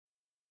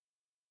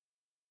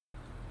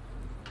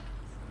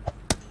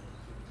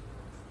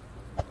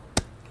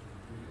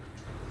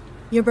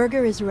Your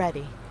burger is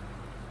ready.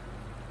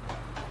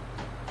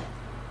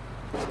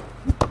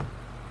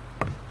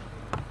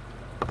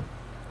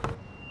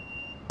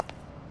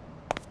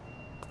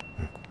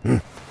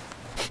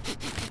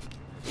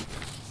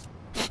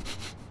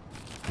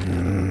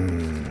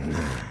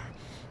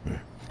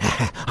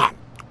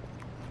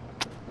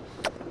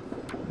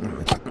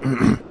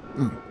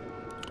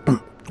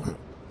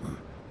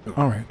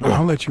 All right,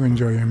 I'll let you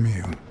enjoy your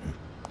meal.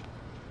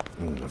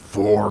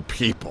 4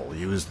 people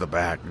used the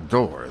back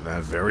door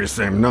that very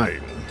same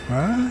night.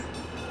 What?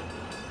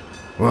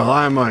 Well,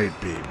 I might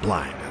be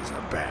blind as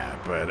a bat,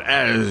 but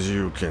as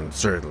you can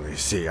certainly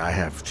see, I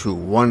have 2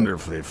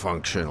 wonderfully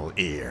functional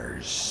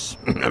ears.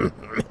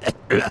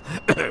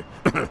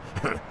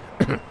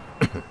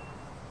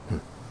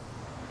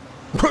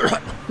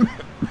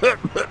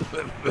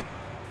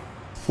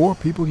 4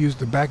 people used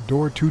the back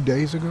door 2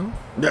 days ago?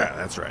 Yeah,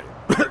 that's right.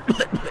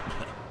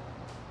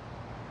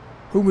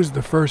 Who was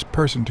the first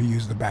person to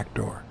use the back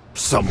door?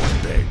 Someone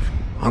big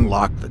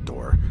unlocked the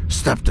door,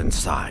 stepped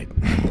inside,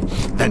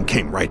 then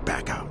came right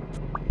back out.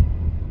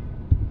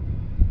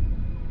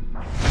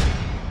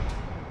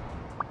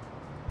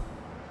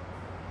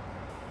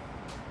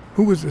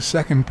 Who was the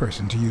second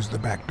person to use the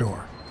back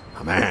door?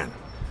 A man,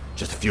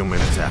 just a few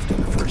minutes after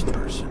the first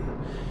person.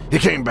 He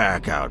came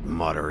back out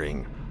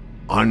muttering,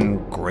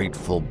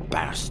 "Ungrateful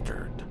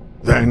bastard."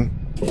 Then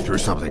he threw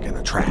something in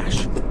the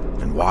trash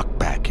and walked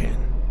back in.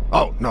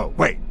 Oh, no,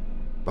 wait.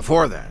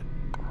 Before that,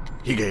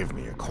 he gave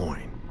me a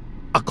coin.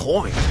 A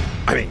coin?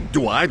 I mean,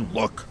 do I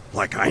look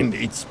like I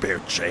need spare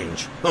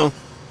change? Huh?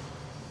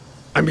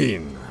 I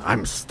mean,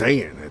 I'm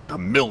staying at the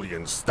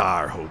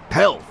million-star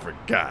hotel, for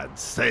God's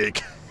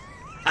sake.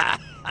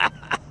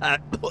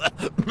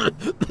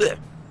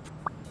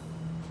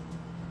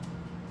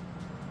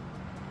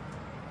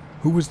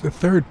 Who was the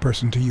third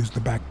person to use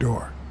the back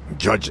door?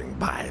 Judging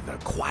by the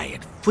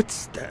quiet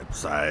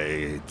footsteps,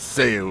 I'd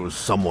say it was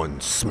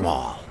someone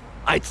small.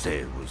 I'd say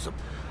it was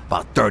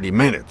about 30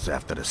 minutes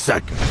after the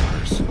second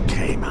person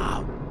came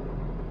out.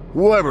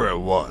 Whoever it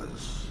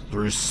was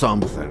threw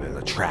something in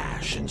the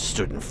trash and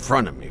stood in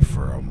front of me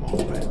for a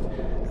moment.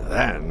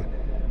 Then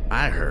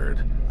I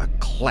heard a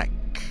click.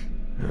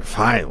 And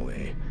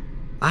finally,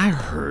 I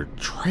heard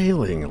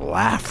trailing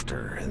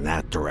laughter in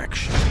that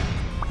direction.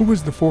 Who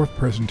was the fourth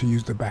person to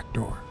use the back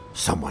door?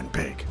 Someone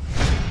big.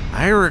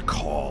 I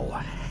recall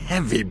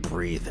heavy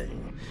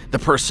breathing. The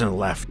person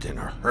left in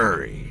a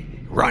hurry,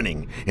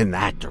 running in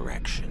that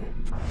direction.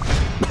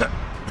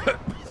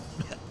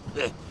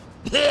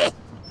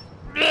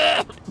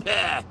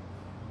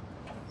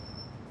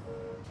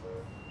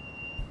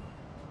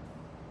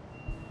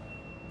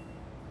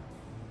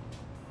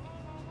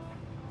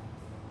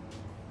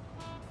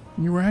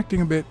 You were acting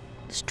a bit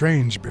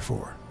strange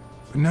before,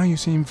 but now you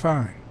seem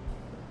fine.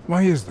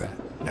 Why is that?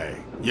 Hey,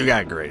 you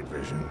got great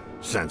vision,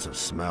 sense of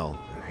smell,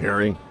 and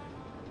hearing.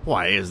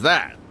 Why is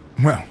that?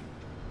 Well,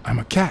 I'm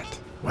a cat.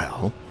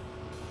 Well,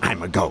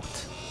 I'm a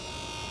goat.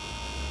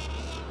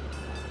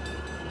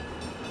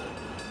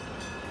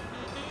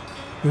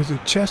 There's a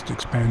chest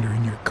expander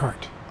in your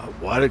cart. A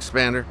what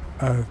expander?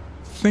 A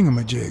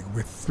thingamajig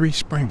with 3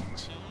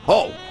 springs.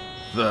 Oh,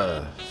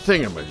 the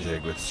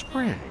thingamajig with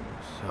springs.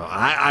 Oh,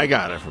 I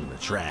got it from the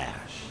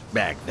trash,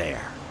 back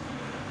there.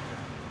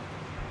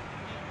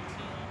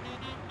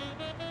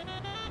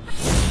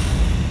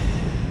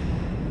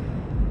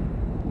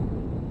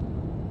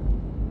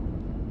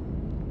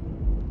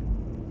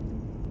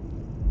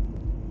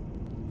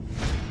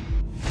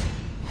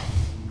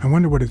 I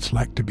wonder what it's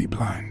like to be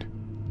blind.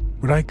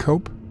 Would I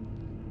cope?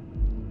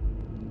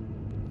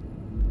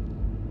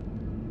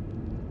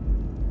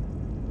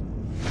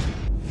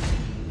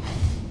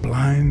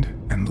 Blind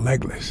and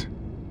legless.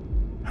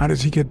 How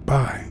does he get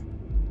by?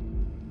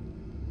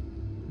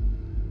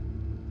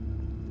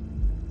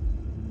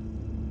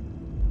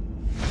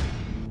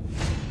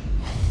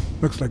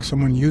 Looks like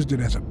someone used it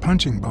as a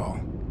punching ball.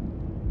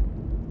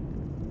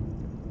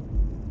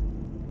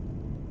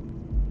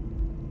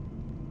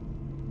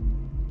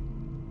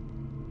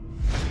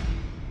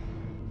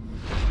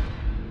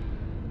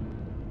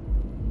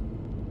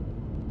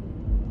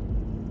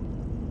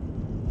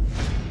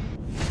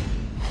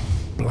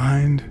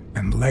 Blind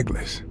and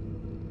legless.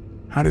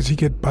 How does he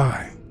get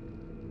by?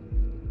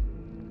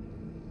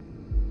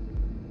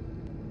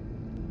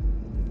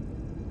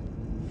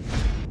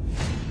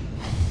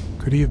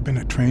 Could he have been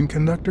a train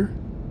conductor?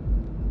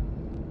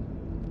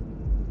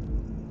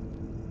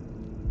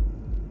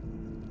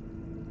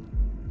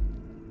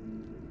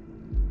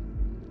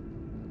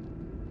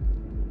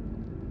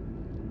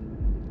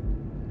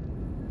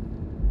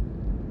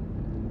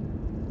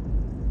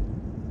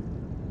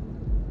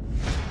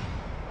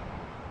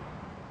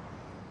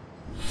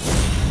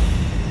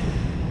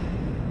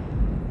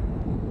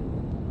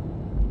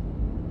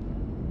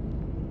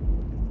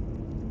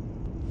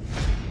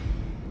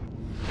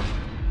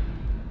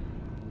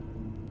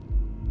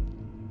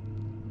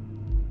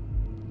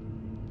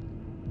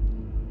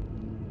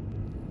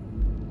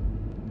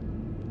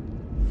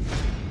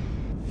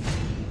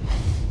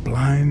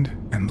 Blind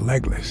and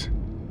legless.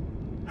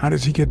 How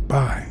does he get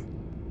by?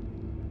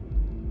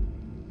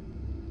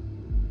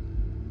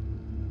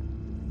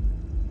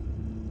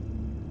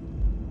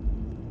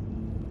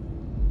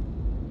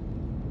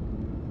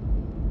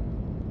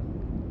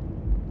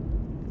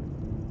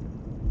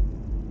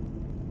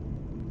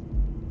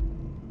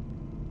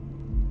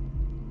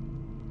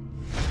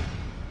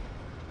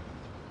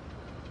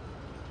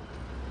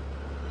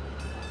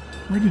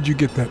 Where did you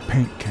get that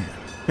paint can?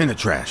 In a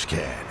trash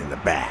can in the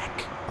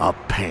back. A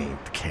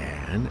paint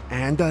can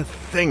and a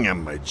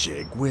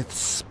thingamajig with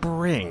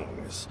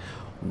springs.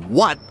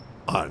 What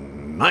a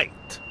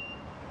night!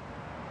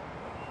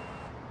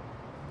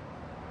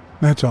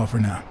 That's all for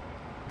now.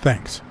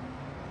 Thanks.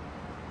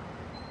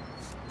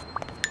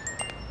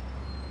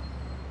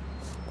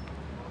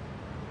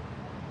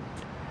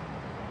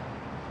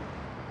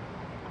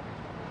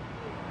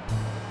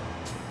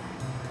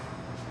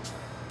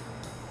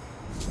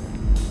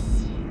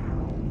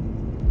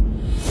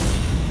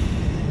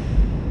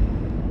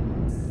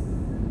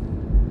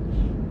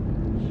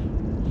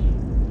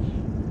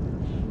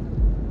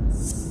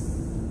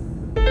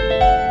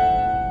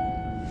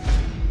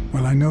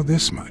 Well, I know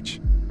this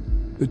much.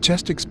 The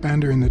chest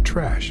expander in the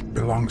trash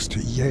belongs to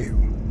Yale.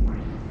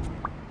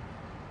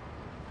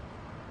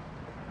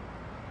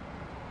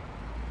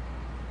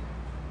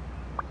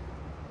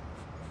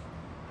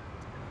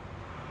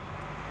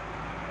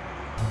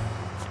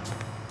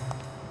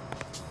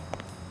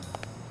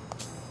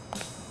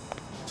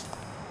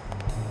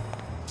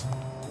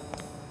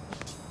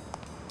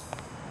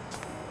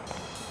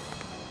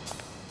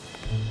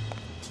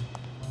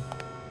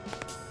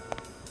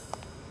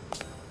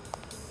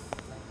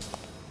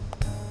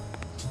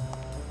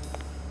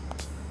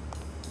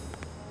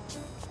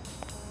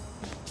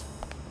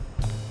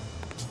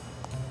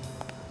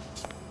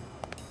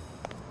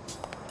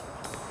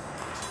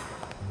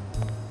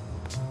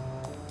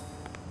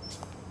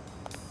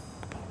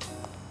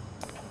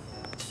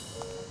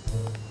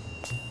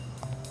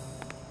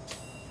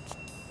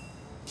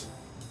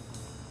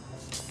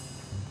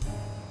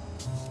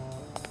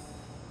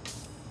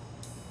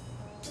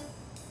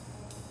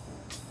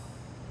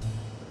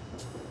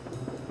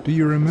 Do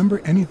you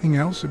remember anything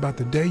else about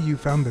the day you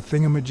found the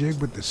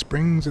thingamajig with the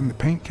springs and the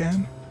paint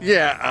can?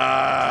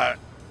 Yeah,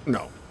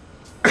 no.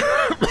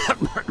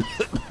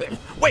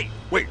 Wait,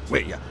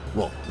 yeah.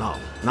 Well, no,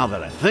 now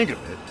that I think of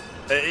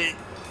it,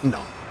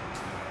 no.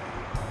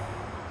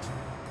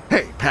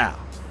 Hey, pal,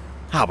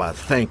 how about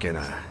thanking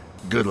a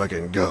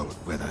good-looking goat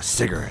with a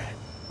cigarette?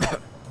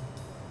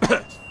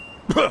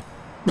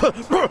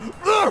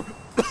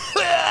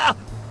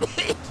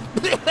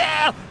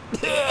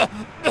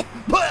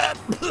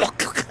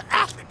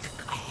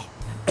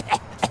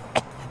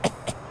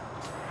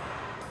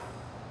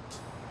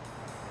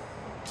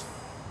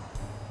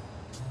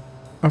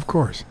 Of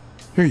course.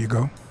 Here you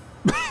go.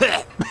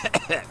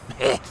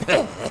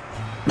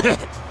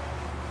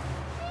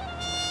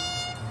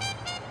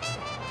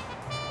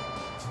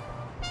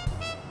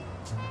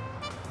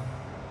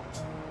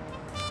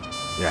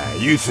 Yeah,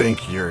 you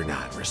think you're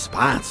not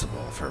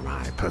responsible for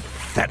my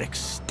pathetic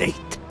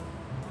state?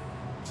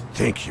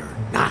 Think you're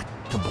not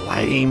to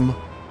blame?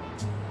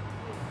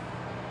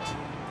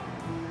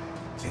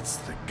 It's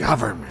the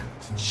government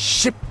that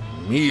shipped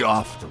me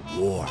off to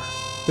war.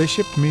 They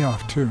shipped me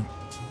off too.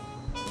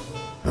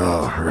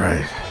 Oh,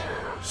 right.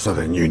 So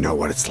then you know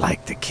what it's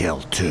like to kill,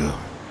 too.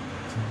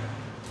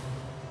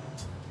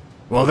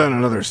 Well, then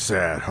another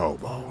sad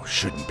hobo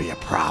shouldn't be a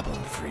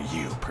problem for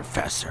you,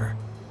 Professor.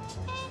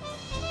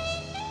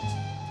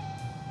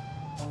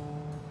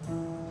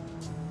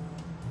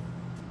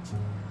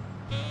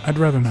 I'd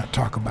rather not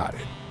talk about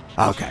it.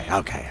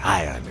 Okay,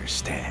 I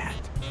understand.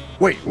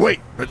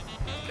 Wait, but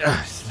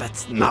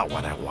that's not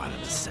what I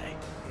wanted to say.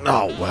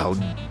 Oh, well,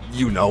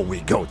 you know we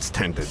goats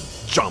tend to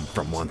jump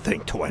from one thing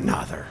to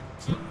another.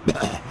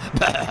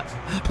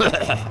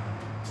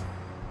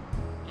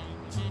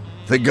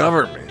 The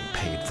government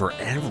paid for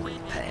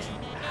everything.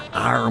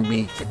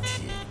 Army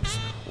fatigues,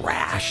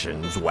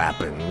 rations,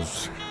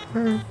 weapons,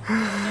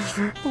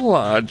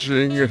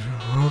 lodging at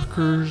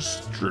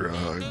hookers,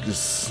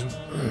 drugs.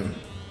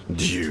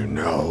 Do you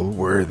know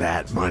where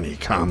that money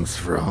comes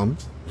from?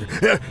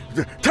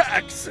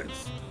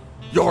 Taxes!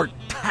 Your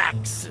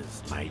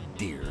taxes, my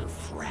dear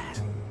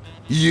friend.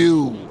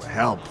 You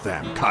helped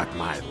them cut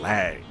my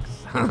legs.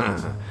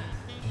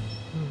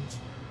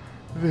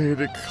 They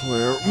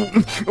declare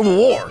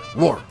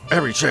war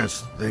every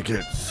chance they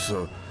get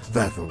so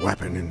that the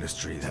weapon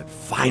industry that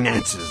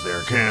finances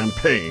their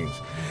campaigns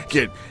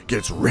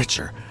gets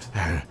richer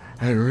and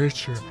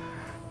richer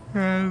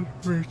and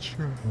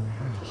richer.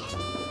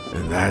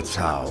 And that's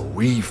how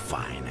we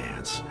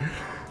finance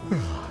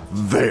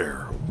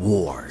their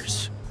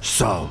wars.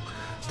 So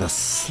the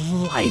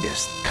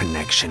slightest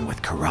connection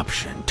with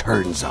corruption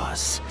turns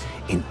us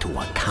into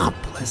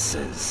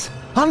accomplices.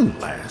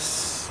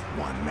 Unless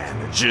one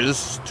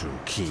manages to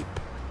keep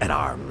at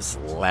arm's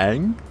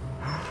length.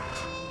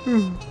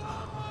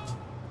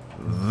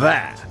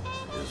 That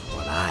is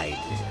what I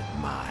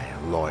did, my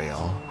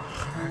loyal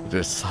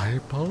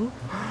disciple.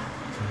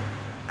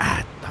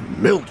 At the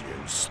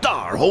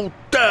Million-Star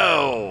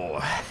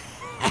Hotel.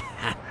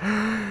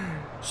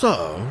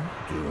 So,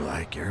 do you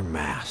like your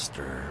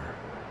master,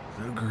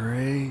 the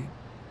great?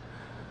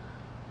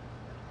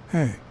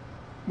 Hey,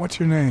 what's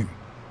your name?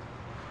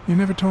 You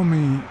never told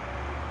me...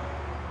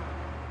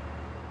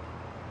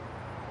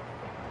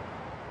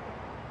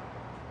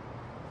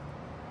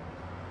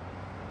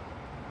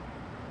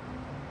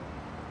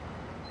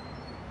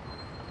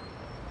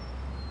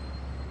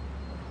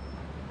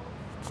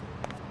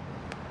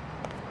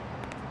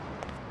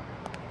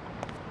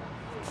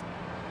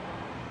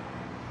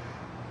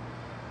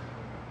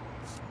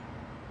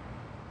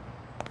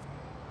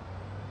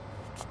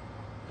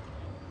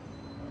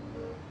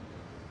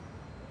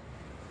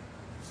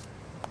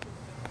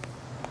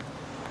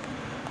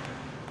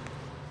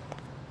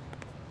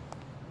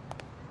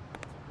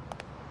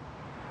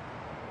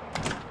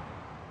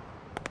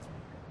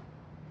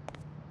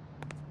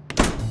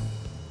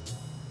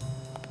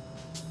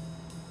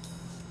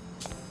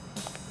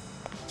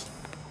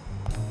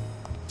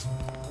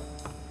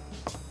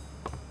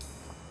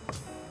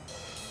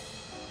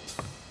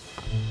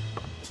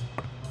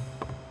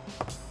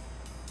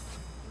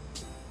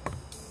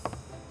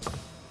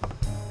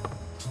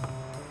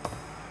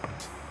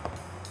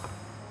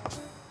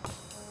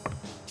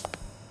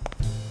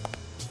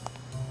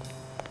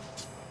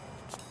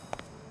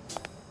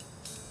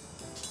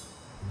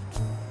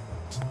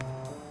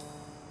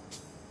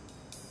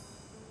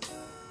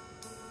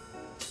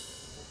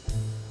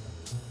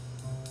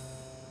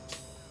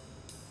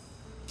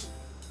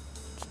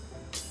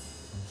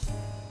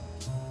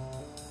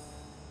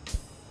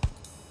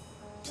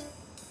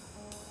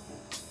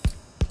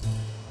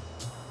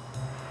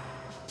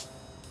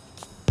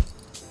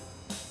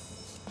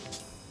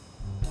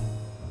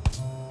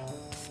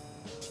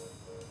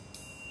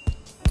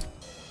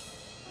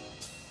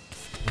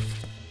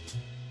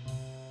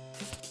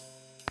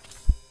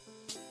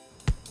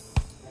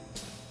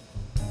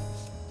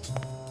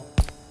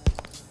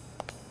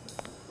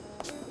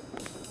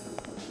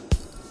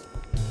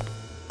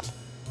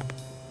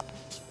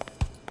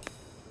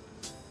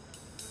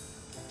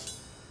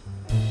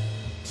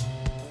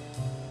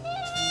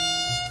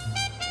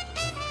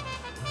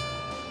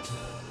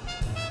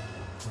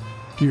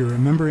 Do you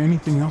remember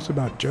anything else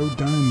about Joe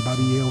Dunn and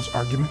Bobby Yale's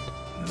argument?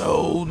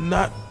 No,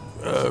 not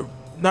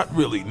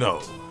really,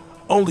 no.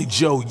 Only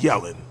Joe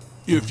yelling.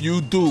 If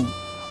you do,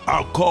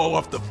 I'll call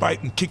off the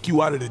fight and kick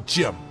you out of the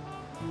gym.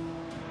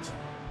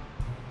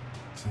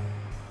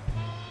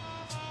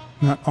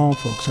 Not all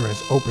folks are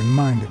as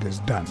open-minded as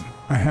Dunn.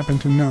 I happen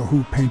to know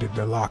who painted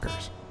the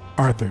lockers.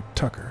 Arthur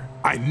Tucker.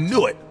 I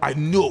knew it. I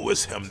knew it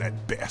was him,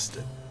 that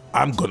bastard.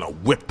 I'm gonna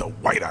whip the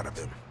white out of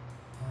him.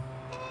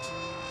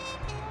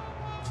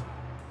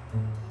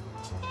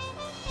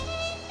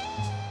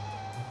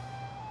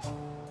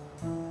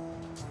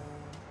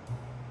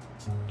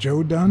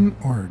 Joe Dunn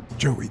or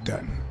Joey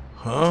Dunn?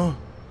 Huh?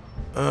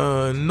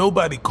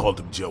 Nobody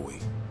called him Joey.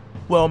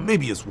 Well,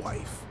 maybe his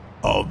wife.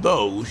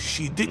 Although,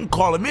 she didn't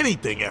call him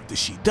anything after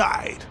she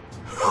died.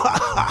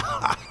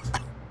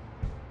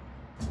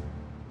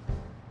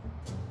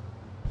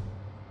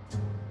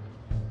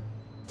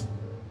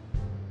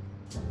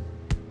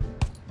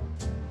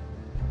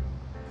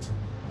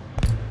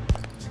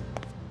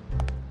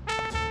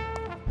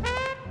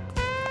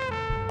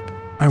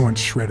 I once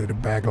shredded a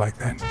bag like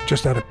that,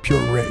 just out of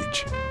pure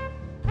rage.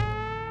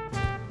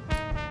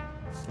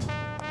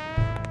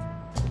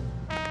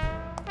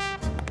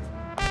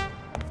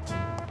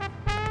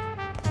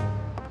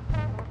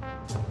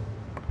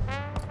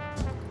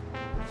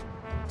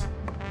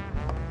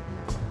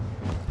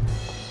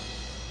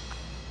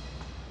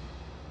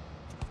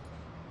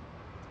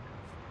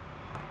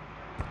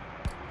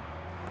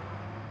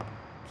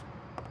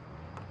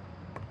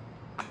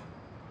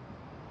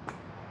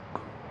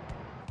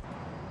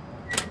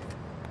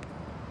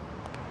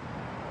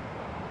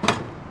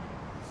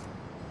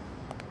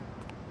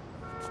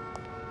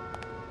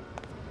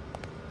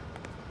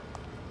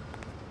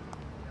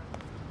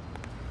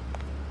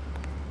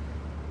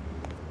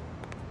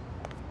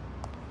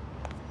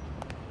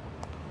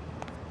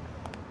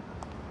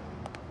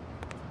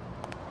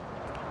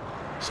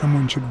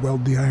 Someone should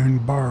weld the iron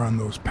bar on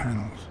those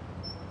panels.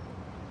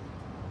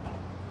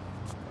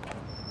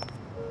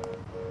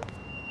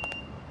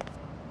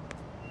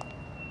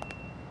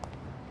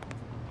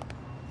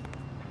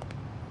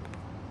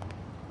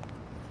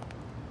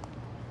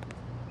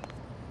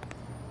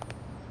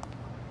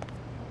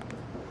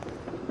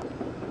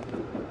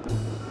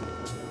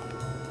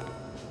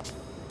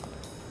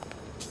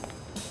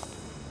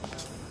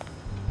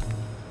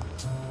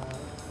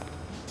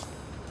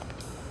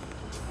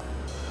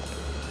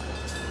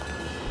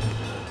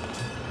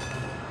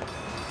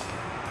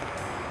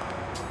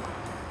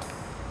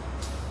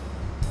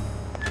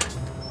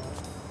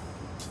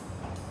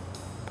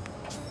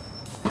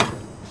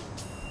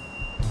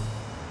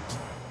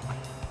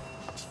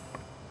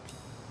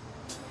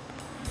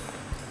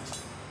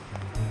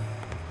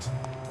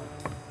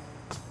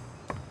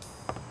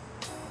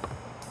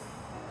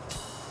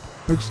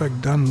 Looks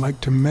like Dunn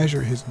liked to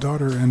measure his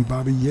daughter and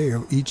Bobby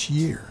Yale each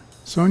year.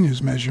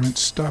 Sonia's measurements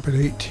stop at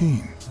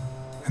 18,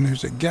 and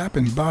there's a gap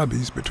in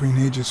Bobby's between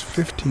ages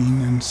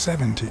 15 and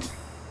 17.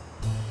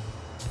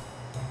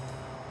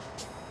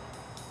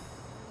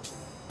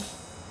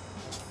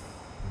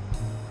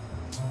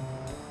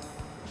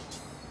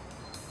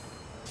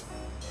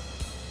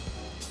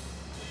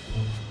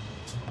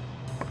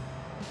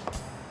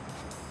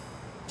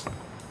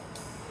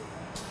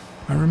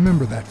 I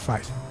remember that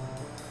fight.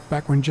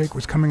 Back when Jake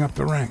was coming up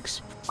the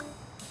ranks.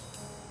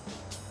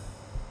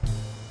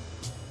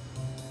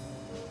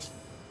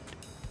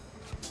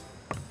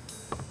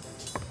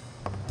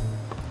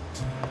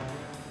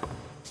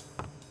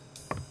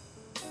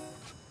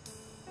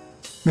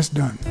 Miss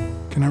Dunn,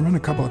 can I run a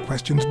couple of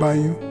questions by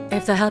you?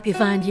 If they'll help you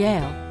find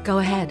Yale, go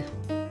ahead.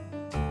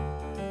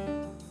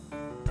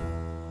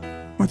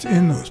 What's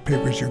in those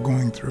papers you're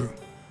going through?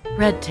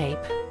 Red tape.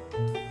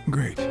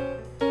 Great.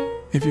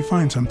 If you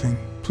find something,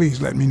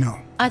 please let me know.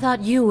 I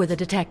thought you were the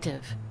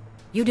detective.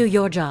 You do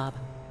your job,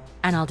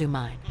 and I'll do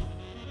mine.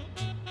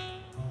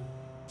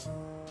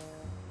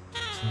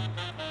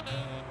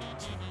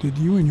 Did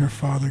you and your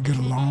father get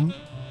along?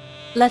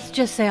 Let's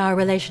just say our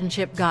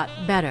relationship got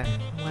better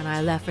when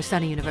I left for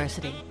Sunny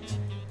University.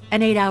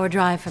 An 8-hour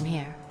drive from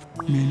here.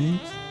 Meaning?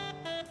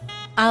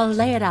 I'll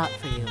lay it out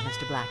for you,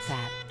 Mr.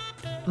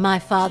 Blacksad. My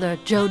father,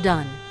 Joe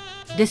Dunn,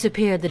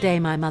 disappeared the day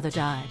my mother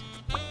died.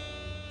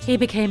 He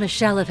became a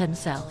shell of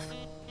himself.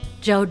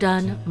 Joe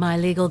Dunn, my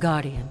legal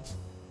guardian.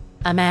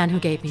 A man who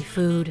gave me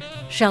food,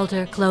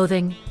 shelter,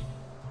 clothing,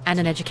 and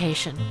an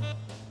education.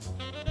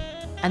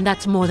 And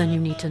that's more than you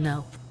need to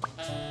know.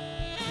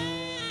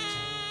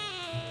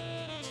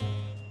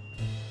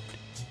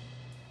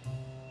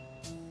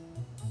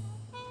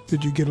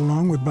 Did you get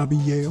along with Bobby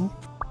Yale?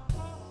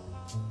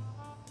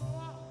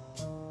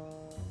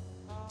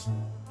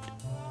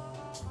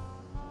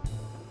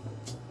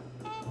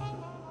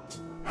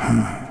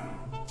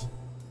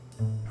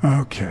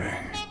 Okay.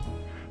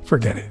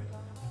 Forget it.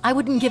 I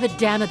wouldn't give a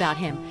damn about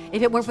him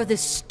if it weren't for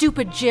this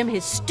stupid gym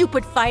his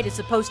stupid fight is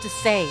supposed to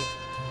save.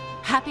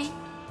 Happy?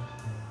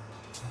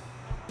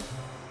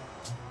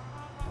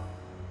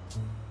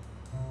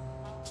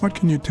 What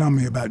can you tell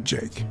me about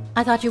Jake?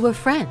 I thought you were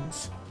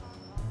friends.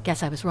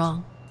 Guess I was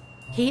wrong.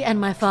 He and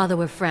my father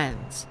were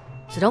friends,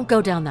 so don't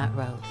go down that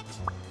road.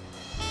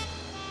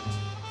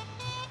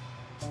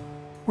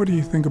 What do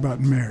you think about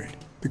Mary,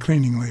 the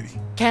cleaning lady?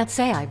 Can't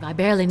say, I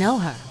barely know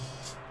her.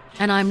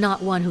 And I'm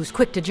not one who's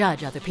quick to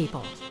judge other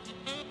people.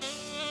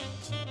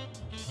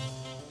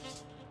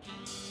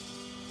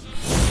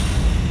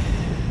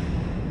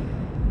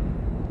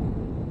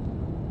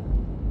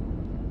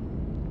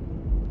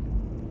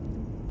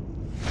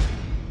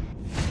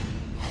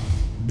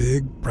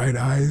 Big, bright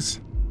eyes.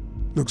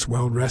 Looks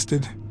well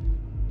rested.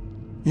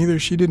 Either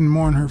she didn't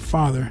mourn her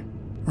father,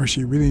 or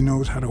she really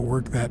knows how to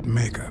work that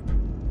makeup.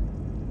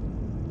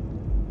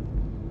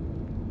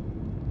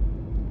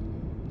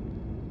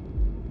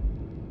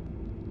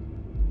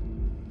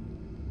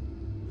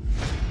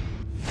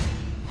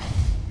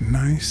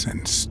 Nice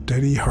and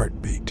steady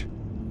heartbeat.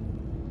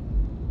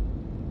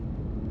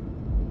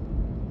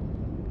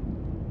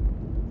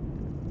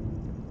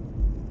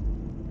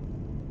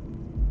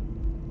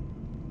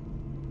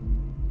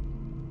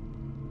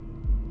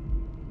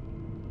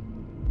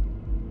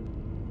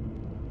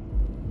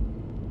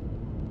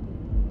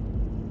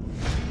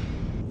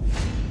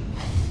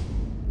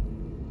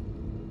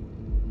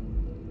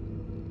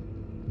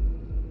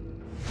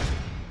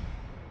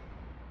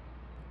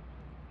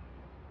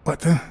 What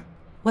the?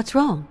 What's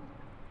wrong?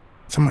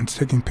 Someone's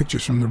taking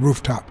pictures from the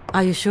rooftop.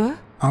 Are you sure?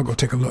 I'll go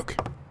take a look.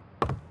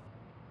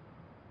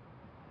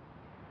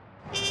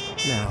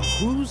 Now,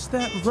 who's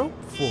that rope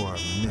for,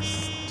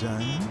 Miss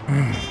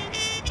Dunn?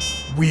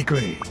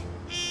 Weekly.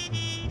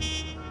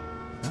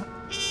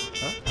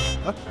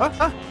 What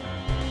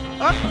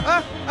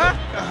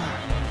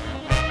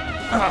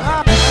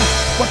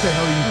the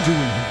hell are you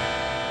doing here?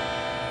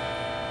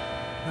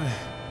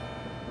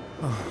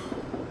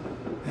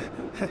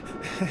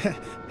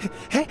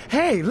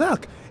 Hey,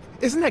 look!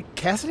 Isn't that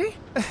Cassidy?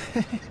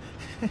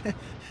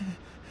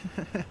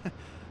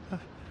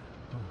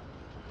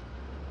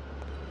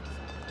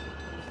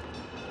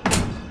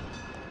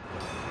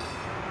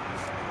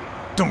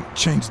 Don't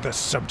change the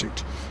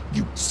subject,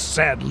 you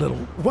sad little...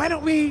 Why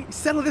don't we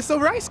settle this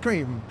over ice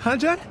cream, huh,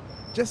 John?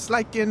 Just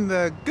like in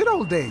the good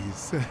old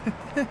days.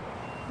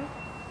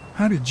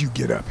 How did you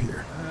get up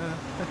here?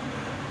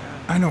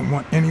 I don't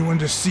want anyone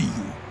to see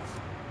you.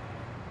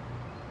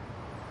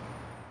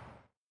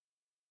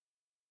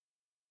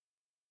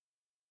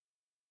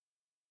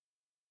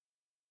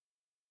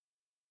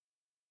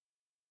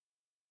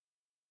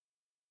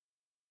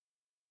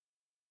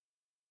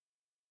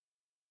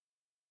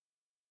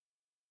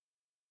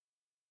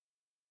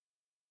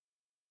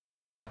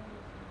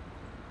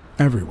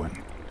 Everyone,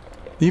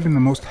 even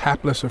the most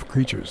hapless of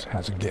creatures,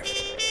 has a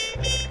gift.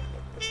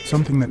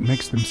 Something that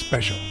makes them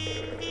special,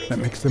 that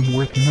makes them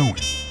worth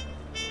knowing.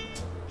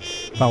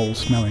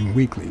 Foul-smelling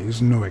Weekly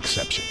is no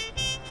exception.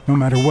 No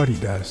matter what he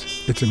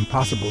does, it's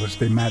impossible to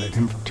stay mad at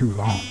him for too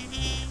long.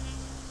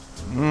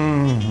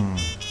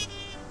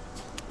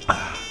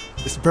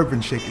 This bourbon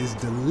shake is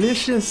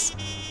delicious.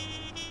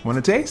 Want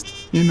a taste?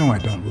 You know I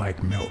don't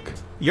like milk.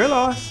 Your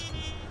loss.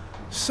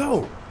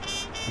 So,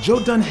 Joe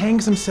Dunn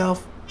hangs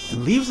himself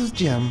and leaves his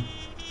gym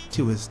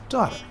to his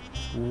daughter,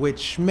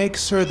 which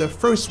makes her the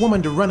first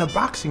woman to run a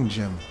boxing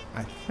gym,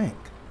 I think.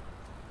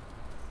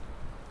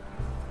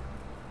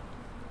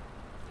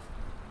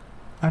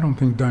 I don't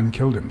think Dunn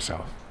killed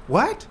himself.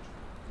 What?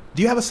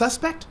 Do you have a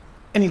suspect?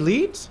 Any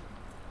leads?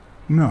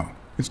 No,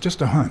 it's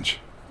just a hunch.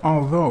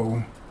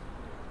 Although...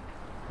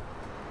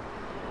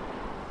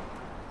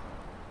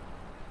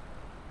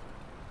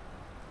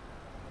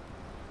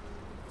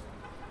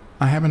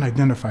 I haven't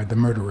identified the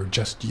murderer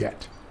just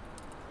yet.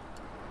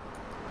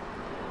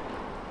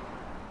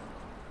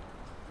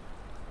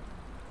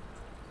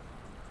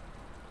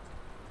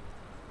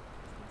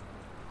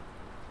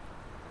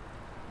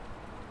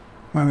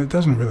 Well, it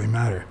doesn't really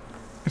matter.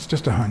 It's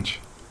just a hunch.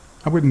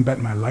 I wouldn't bet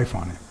my life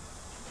on it.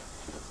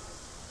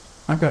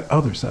 I've got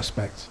other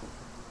suspects,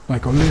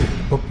 like O'Leary,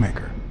 the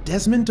bookmaker.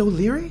 Desmond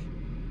O'Leary?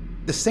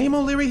 The same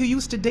O'Leary who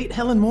used to date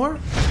Helen Moore?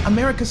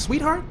 America's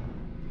sweetheart?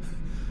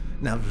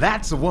 Now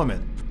that's a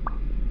woman.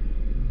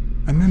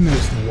 And then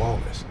there's the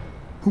Wallace.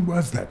 Who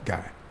was that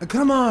guy?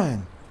 Come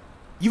on.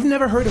 You've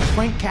never heard of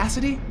Frank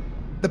Cassidy?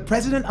 The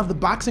president of the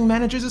Boxing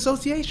Managers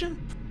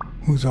Association?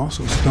 Who's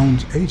also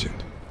Stone's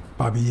agent,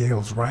 Bobby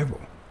Yale's rival.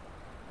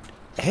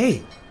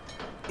 Hey,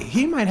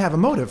 he might have a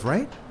motive,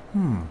 right?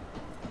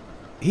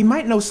 He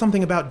might know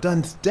something about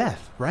Dunn's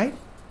death, right?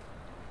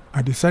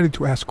 I decided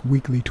to ask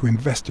Weekly to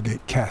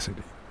investigate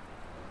Cassidy.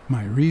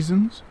 My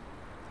reasons?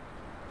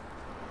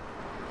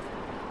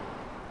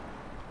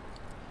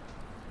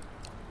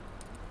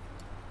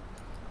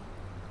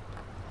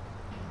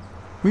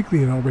 Weekly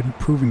had already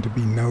proven to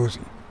be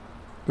nosy.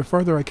 The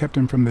farther I kept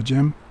him from the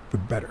gym, the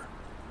better.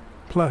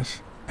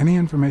 Plus, any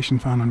information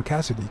found on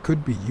Cassidy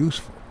could be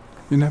useful.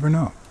 You never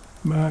know.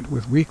 But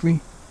with Weekly,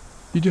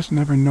 you just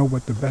never know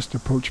what the best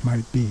approach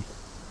might be.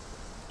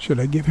 Should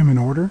I give him an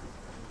order,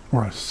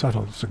 or a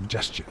subtle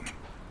suggestion?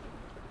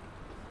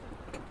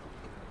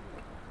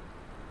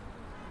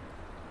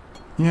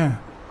 Yeah,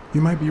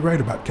 you might be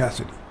right about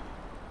Cassidy.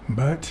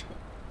 But,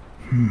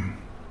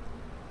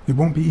 It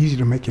won't be easy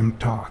to make him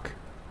talk.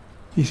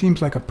 He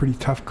seems like a pretty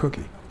tough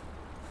cookie.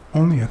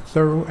 Only a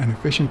thorough and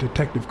efficient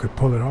detective could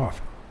pull it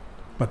off.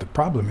 But the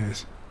problem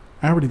is,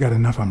 I already got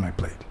enough on my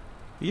plate.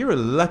 You're a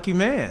lucky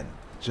man,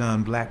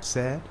 John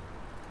Blacksad.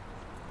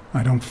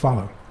 I don't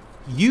follow.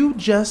 You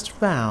just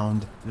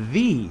found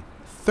the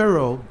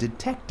thorough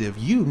detective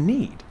you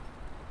need.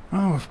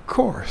 Oh, of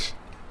course.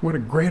 What a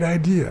great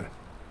idea.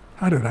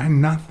 How did I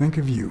not think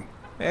of you?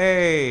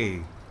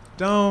 Hey,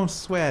 don't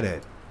sweat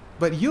it.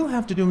 But you'll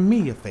have to do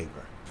me a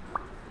favor.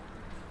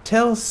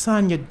 Tell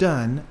Sonia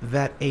Dunn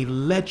that a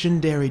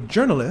legendary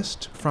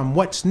journalist from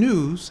What's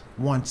News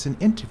wants an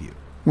interview.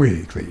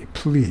 Weekly,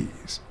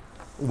 please.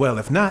 Well,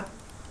 if not,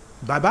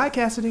 bye-bye,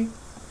 Cassidy.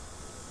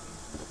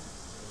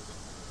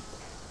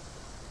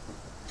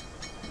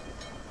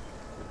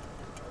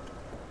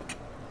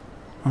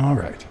 All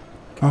right.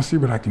 I'll see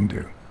what I can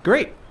do.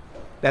 Great.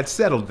 That's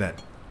settled then.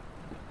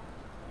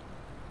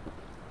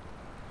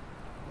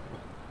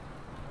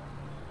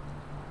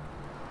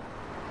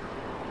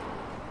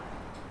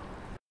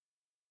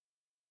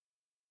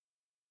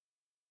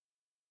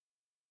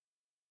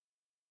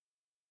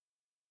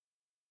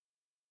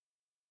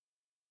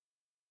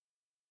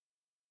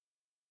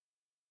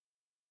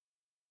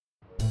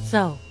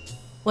 So,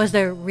 was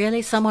there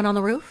really someone on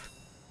the roof?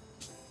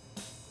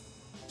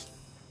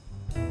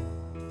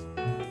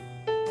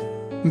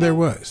 There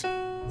was,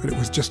 but it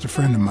was just a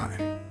friend of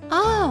mine.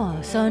 Oh,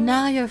 so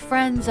now your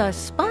friends are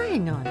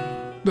spying on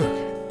me.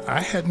 Look, I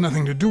had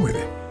nothing to do with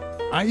it.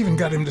 I even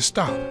got him to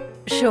stop.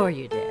 Sure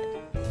you did.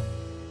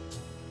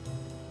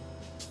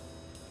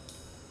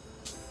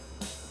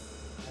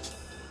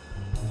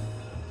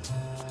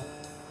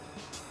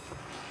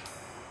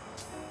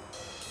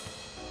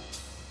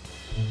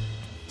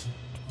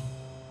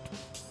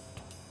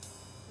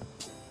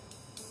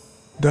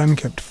 Dunn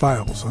kept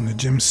files on the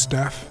gym's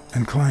staff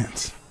and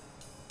clients.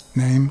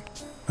 Name,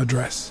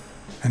 address,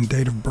 and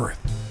date of birth.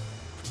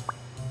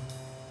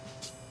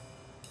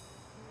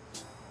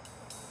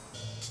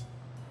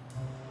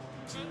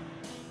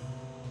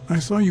 I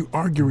saw you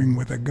arguing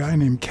with a guy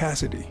named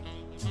Cassidy.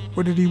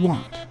 What did he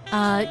want?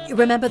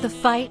 Remember the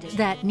fight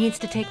that needs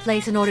to take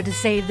place in order to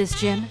save this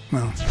gym?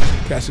 Well,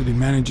 Cassidy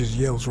manages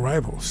Yale's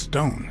rival,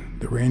 Stone,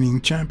 the reigning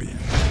champion.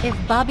 If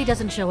Bobby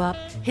doesn't show up,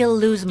 he'll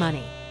lose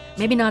money.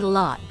 Maybe not a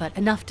lot, but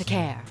enough to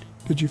care.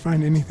 Did you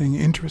find anything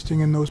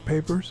interesting in those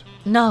papers?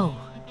 No.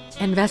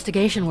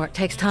 Investigation work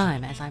takes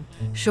time, as I'm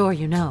sure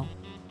you know.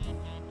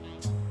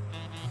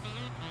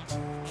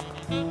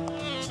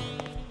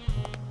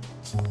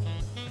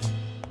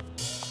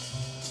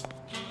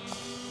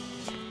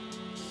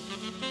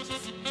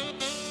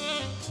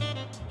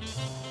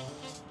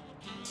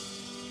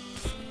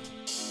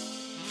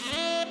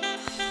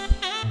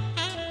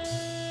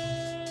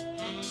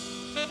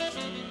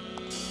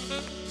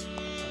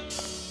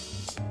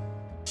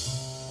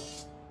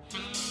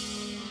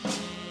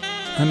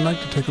 I'd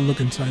like to take a look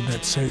inside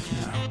that safe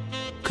now.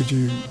 Could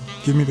you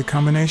give me the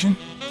combination?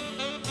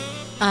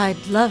 I'd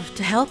love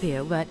to help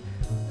you, but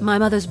my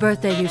mother's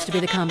birthday used to be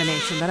the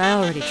combination, but I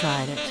already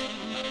tried it.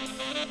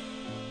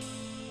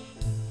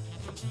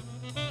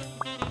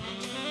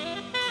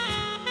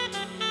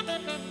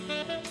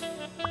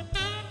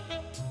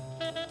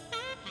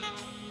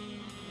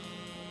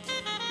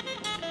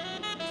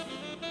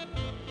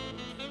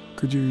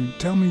 Could you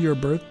tell me your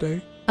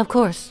birthday? Of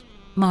course,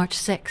 March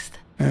 6th.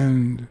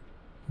 And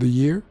the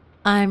year?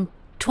 I'm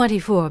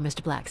 24,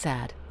 Mr.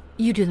 Blacksad.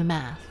 You do the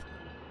math.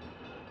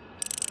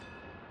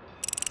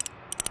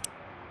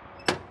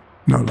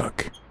 No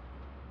luck.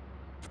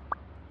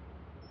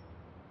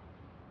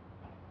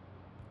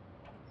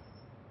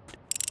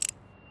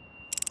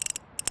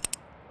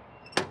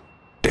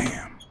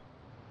 Damn.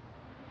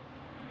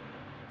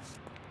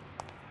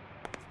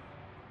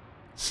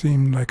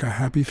 Seemed like a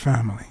happy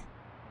family.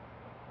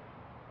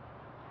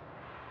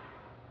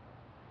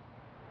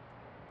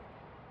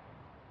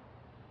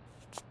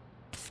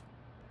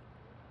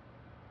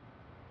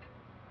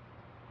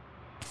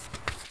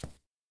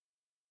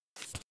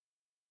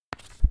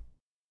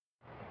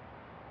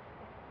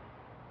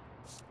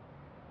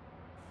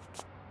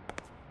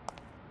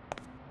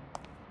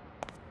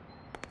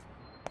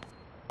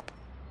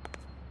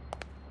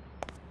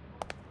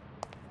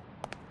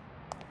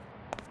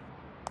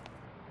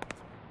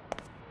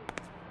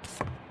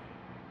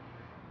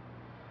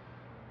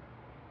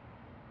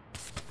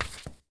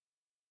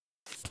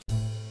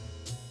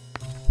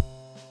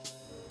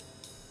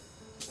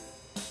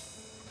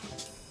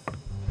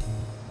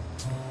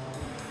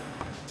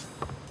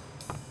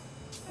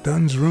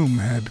 Dunn's room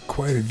had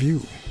quite a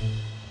view.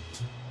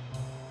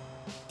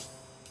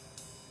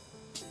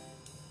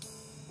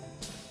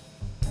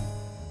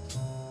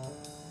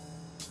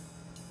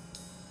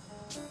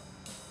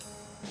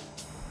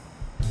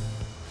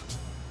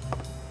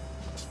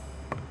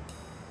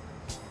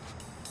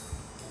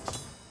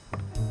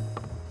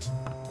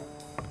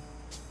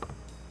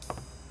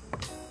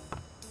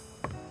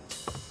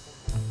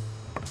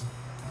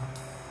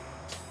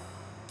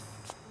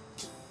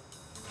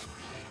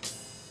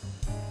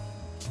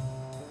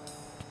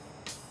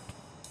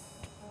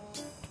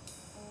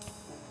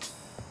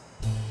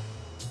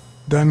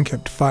 Dunn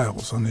kept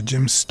files on the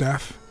gym's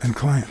staff and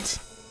clients.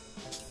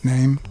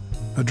 Name,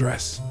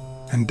 address,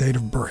 and date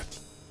of birth.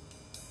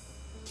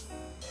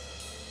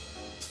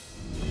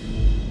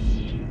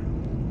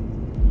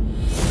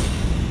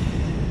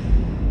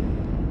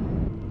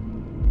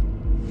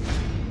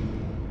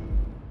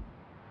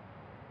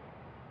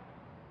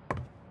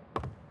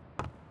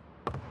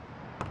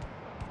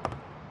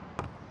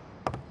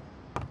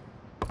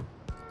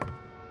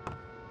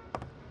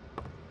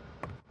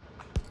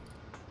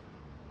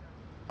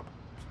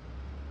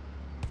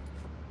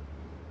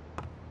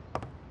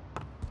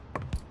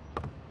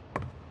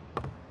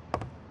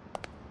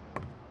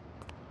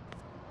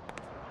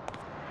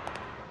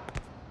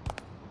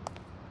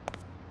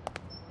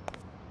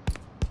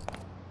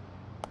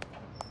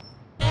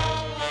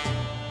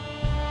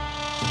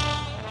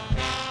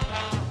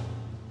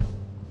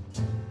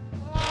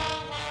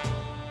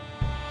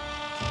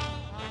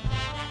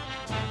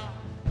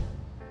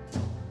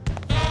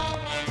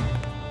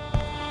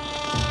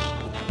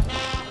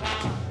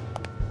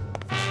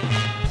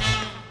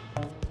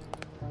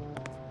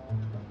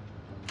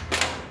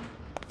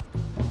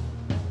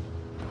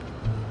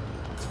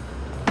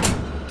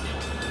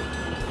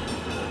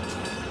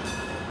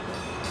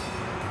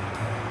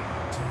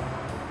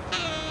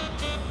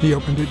 He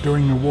opened it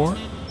during the war?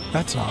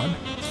 That's odd.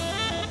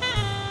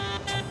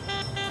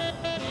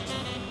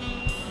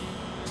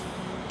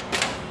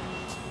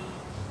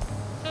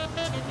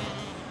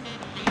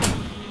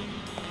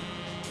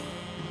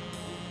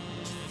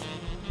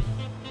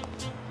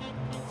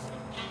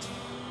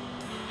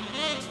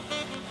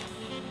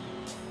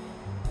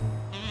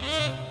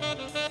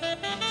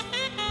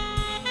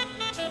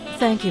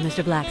 Thank you,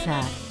 Mr.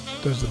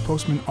 Blacksad. Does the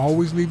postman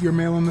always leave your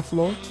mail on the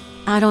floor?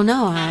 I don't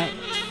know,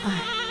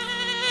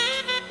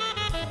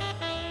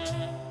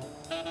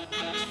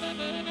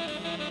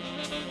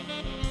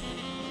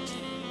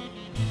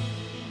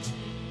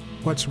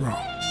 What's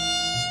wrong?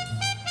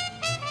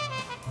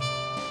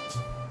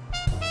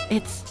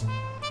 It's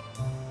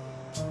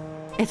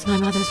my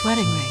mother's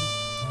wedding ring.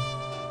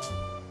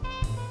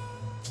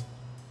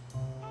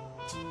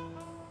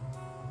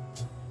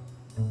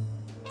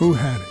 Who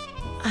had it?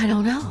 I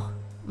don't know.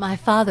 My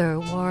father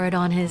wore it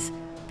on his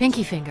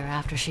pinky finger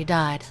after she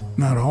died.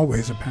 Not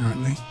always,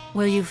 apparently.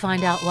 Will you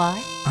find out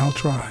why? I'll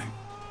try.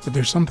 But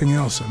there's something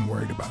else I'm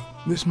worried about.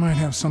 This might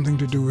have something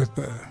to do with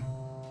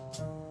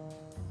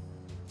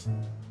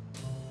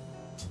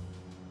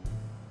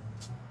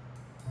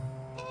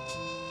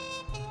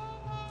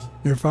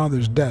your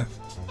father's death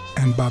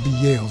and Bobby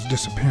Yale's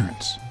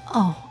disappearance.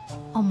 Oh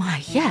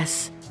my,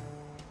 yes.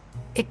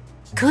 It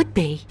could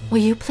be. Will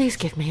you please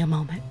give me a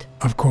moment?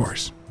 Of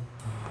course.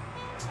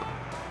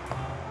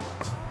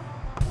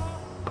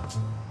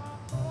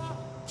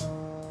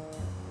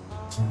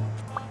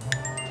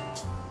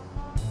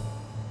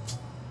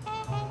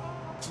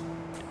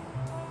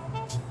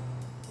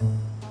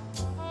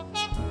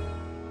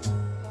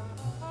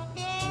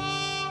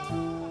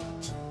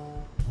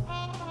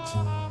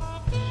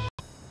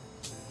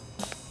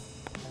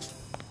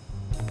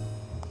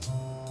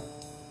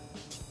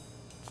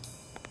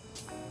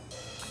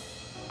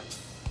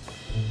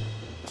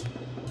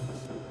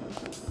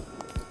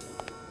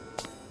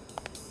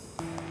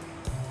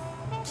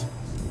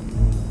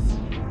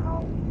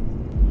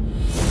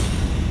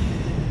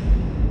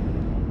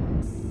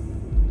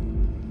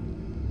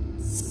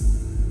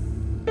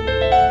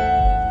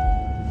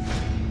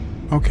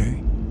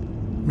 Okay.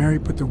 Mary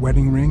put the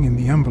wedding ring in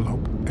the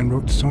envelope and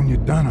wrote Sonia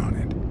Dunn on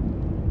it.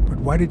 But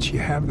why did she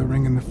have the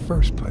ring in the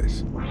first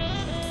place?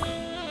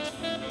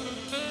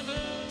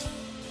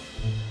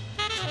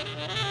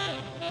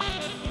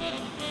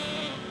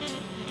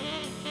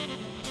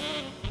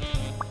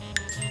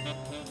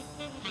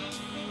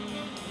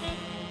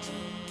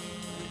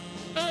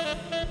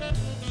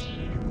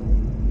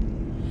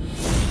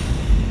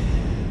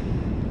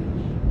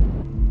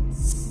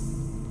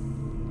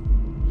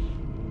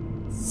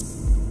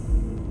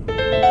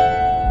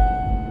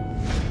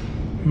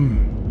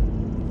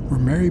 Were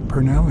Mary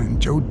Purnell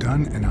and Joe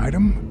Dunn an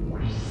item?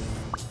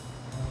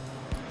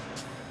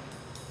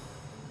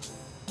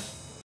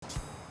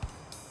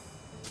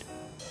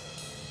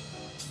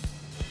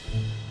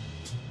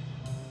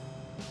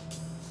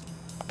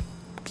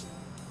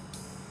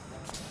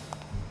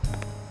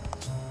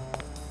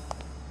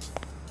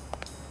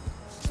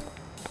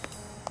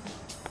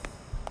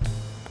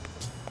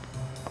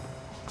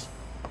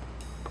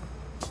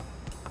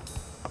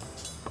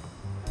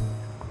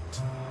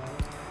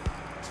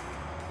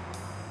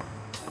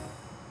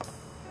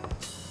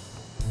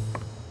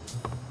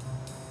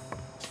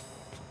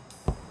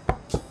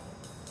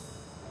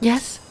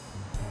 Yes?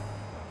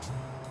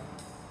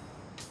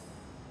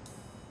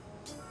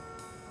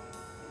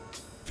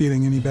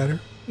 Feeling any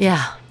better?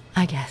 Yeah,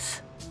 I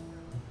guess.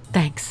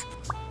 Thanks.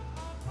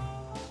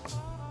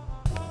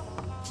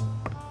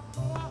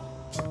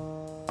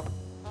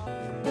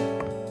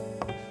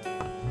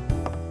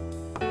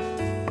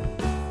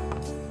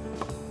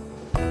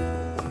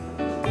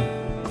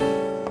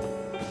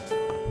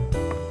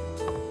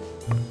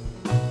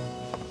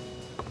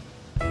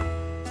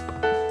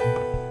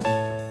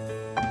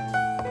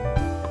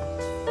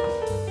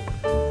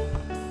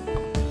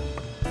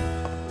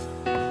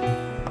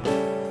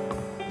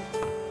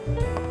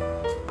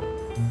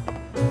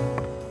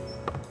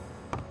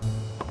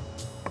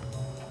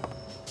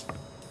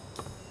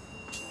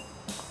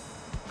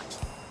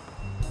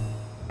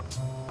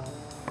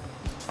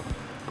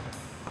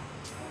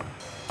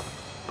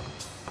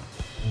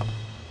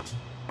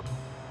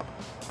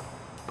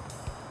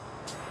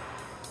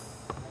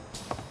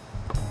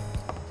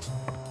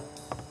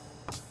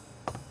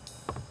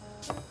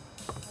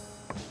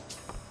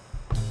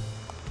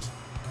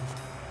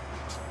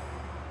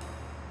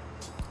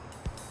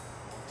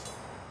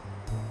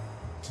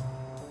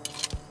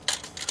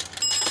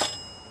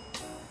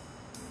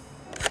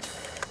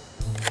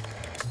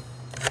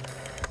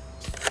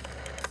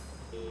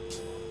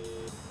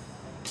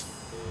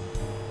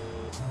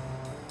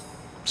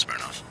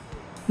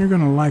 You're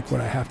gonna like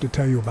what I have to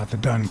tell you about the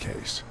Dunn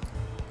case.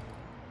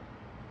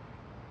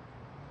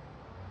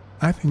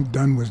 I think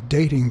Dunn was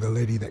dating the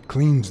lady that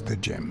cleans the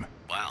gym.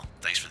 Wow,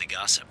 thanks for the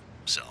gossip.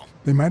 So?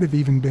 They might have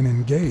even been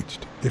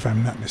engaged, if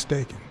I'm not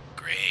mistaken.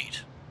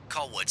 Great.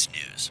 Call What's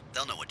News.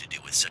 They'll know what to do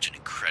with such an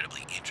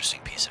incredibly interesting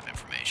piece of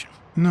information.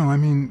 No, I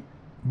mean,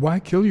 why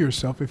kill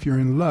yourself if you're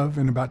in love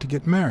and about to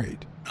get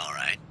married?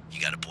 Alright, you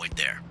got a point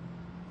there.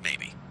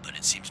 Maybe, but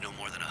it seems no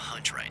more than a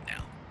hunch right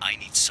now. I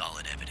need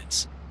solid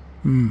evidence.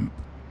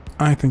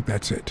 I think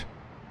that's it.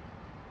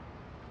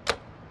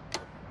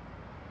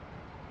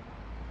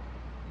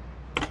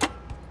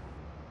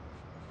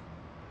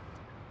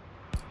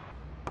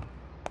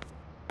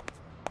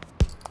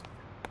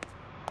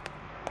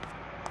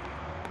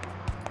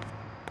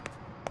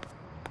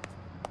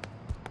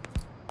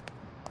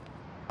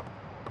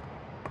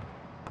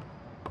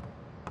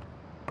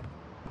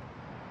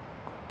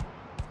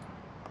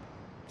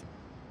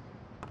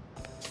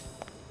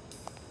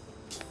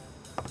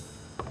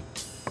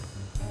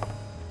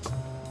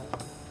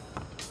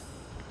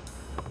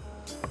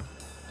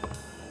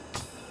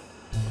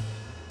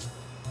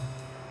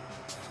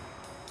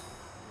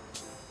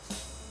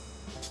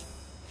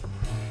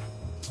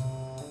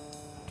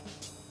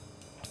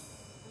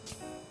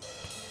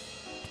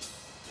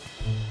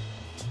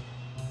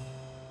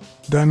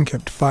 Dunn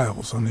kept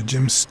files on the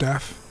gym's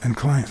staff and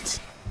clients.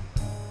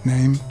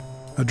 Name,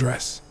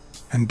 address,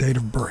 and date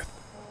of birth.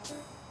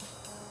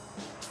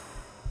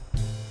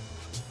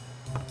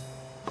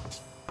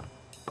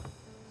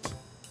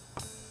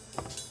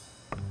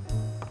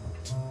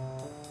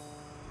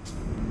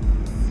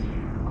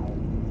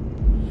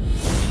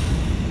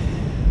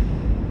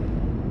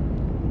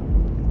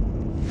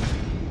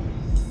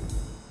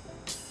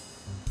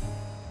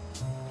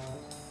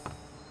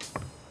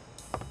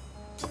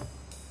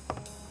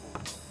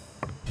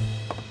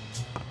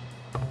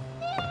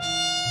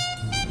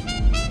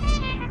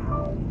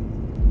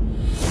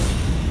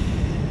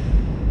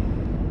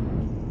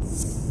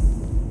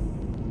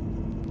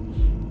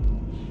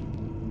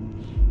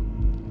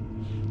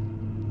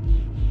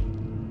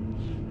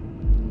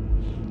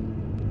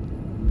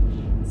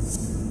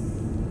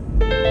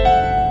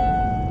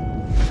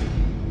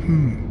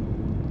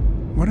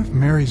 What if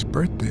Mary's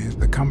birthday is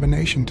the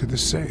combination to the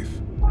safe?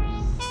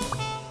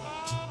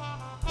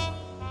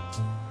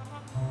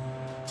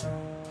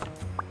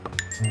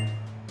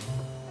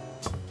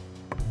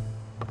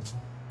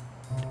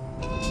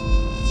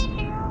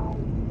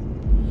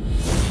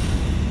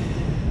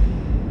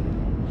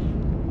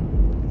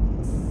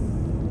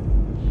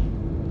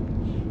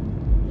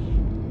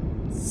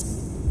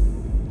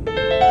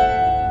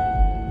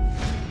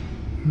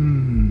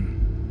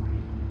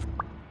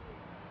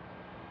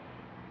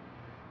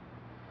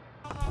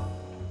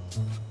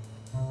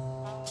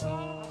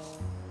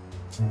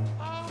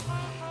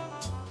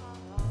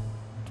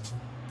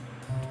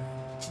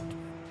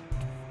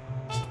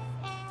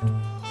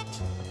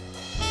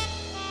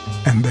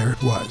 And there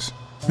it was,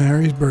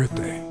 Mary's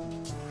birthday,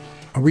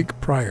 a week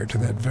prior to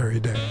that very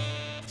day.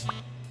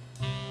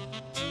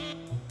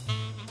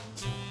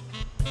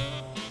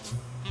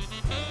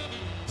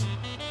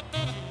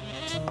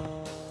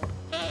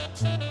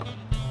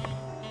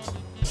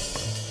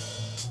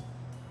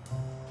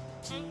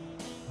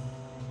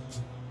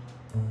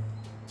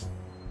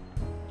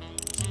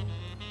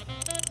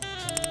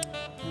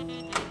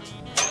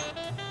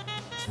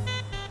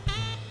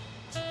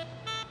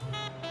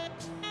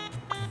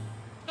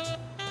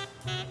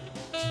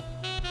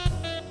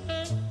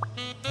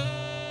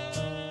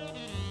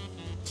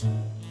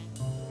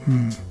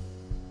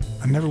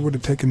 I never would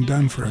have taken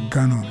Dunn for a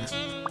gun owner.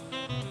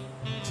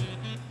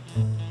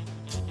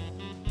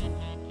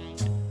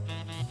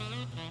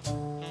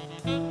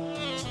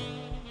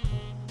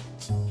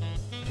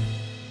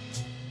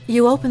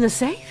 You open the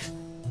safe?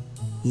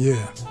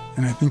 Yeah,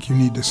 and I think you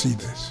need to see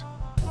this.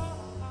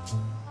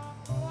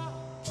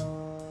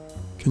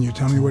 Can you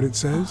tell me what it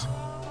says?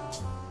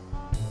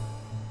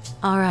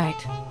 All right.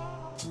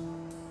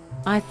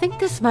 I think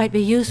this might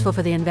be useful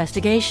for the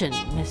investigation,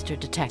 Mr.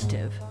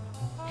 Detective.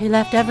 He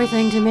left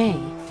everything to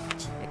me,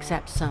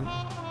 except some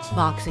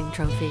boxing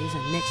trophies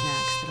and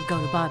knickknacks that'll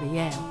go to Bobby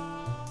Yale.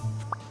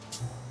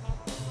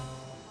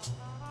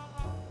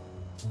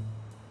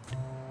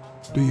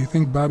 Do you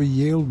think Bobby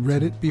Yale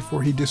read it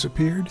before he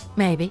disappeared?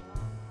 Maybe.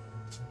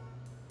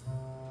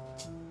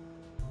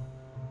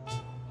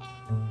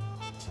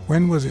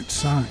 When was it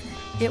signed?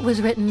 It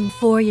was written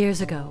 4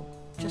 years ago,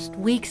 just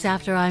weeks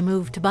after I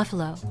moved to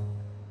Buffalo.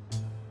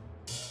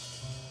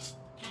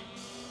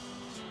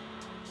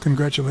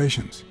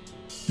 Congratulations.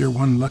 You're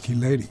one lucky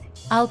lady.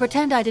 I'll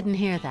pretend I didn't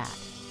hear that.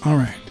 All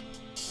right.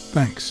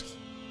 Thanks.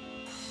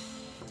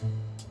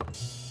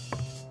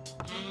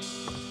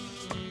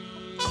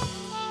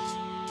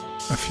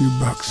 A few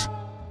bucks.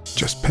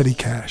 Just petty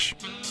cash.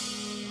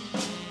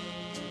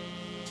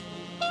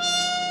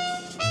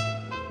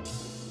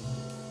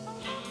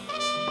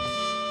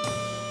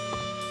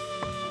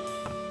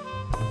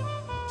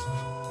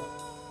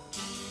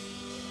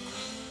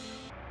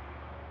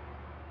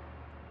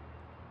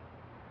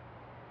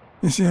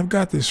 You see, I've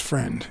got this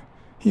friend.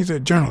 He's a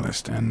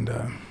journalist, and,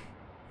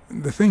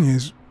 the thing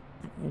is,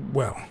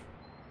 well,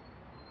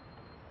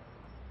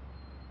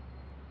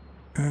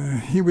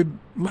 he would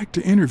like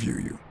to interview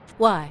you.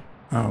 Why?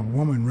 A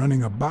woman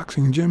running a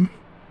boxing gym?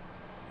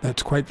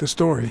 That's quite the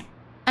story.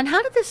 And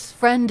how did this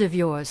friend of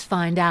yours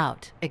find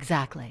out,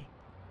 exactly?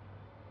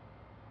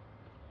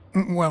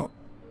 Well,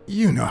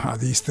 you know how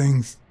these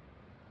things...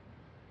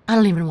 I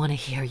don't even want to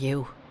hear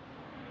you.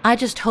 I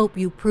just hope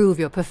you prove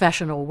your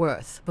professional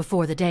worth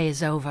before the day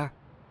is over.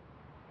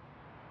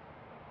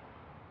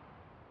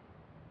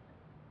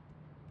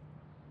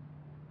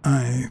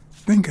 I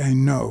think I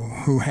know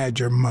who had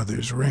your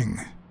mother's ring.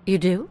 You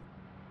do?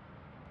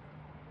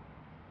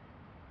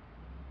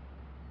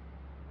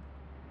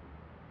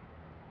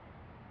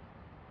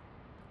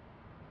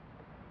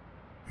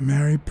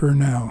 Mary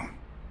Purnell.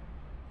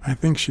 I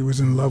think she was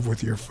in love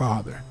with your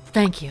father.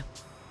 Thank you.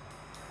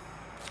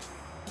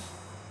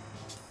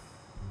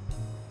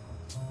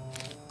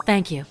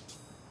 Thank you.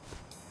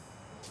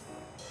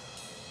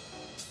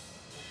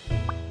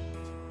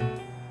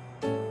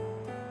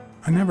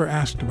 I never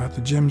asked about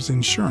the gym's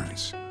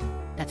insurance.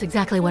 That's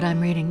exactly what I'm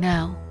reading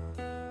now.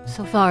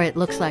 So far, it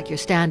looks like your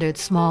standard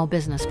small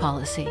business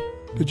policy.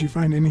 Did you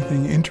find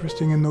anything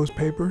interesting in those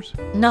papers?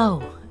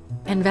 No.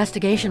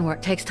 Investigation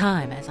work takes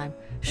time, as I'm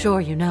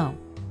sure you know.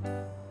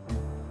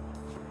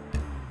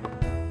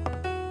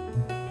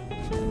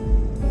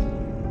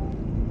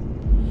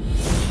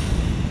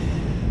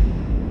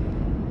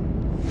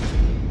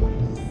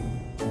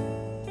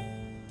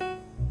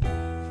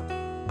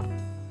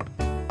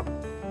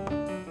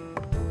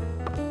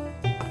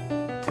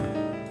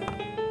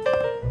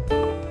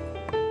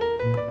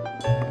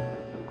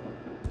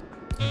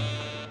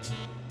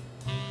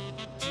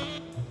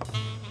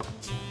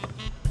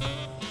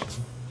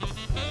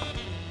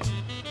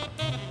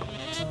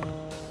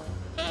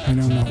 I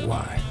don't know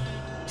why.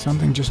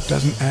 Something just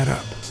doesn't add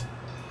up.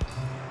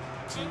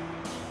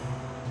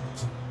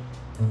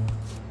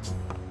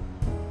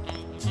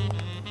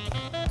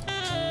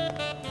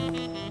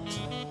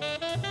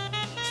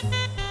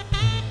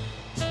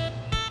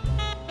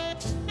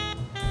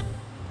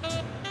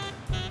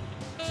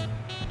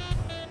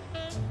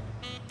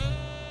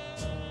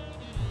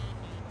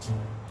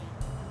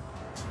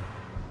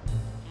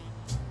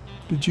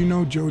 Did you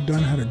know Joe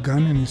Dunn had a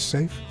gun in his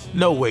safe?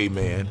 No way,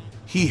 man.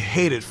 He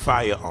hated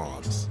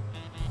firearms.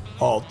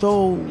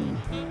 Although,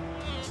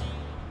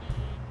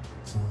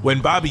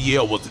 when Bobby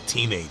Yale was a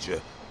teenager,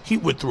 he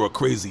went through a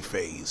crazy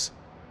phase.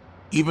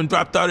 Even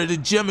dropped out of the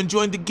gym and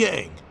joined the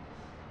gang.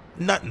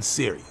 Nothing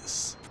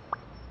serious.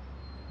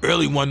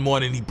 Early one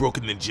morning, he broke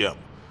in the gym.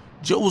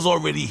 Joe was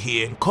already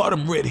here and caught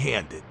him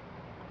red-handed.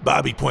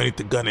 Bobby pointed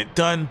the gun at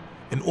Dunn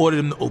and ordered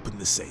him to open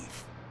the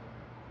safe.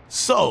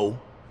 So,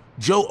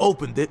 Joe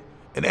opened it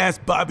and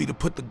asked Bobby to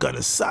put the gun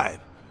aside,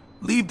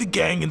 leave the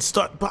gang, and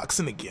start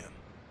boxing again.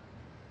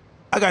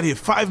 I got here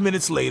 5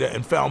 minutes later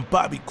and found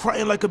Bobby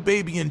crying like a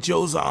baby in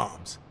Joe's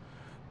arms.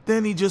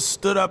 Then he just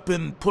stood up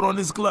and put on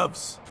his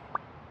gloves.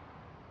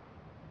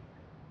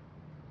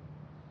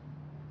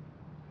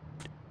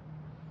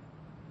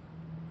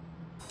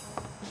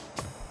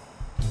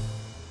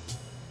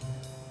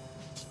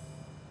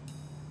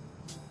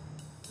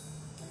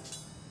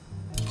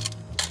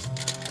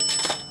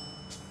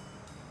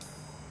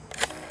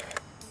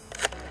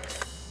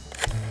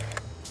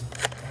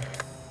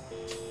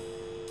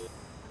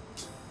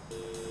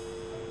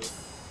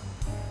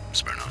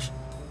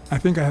 I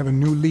think I have a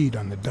new lead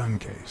on the Dunn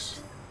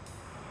case.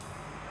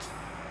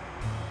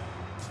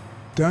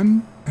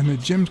 Dunn and the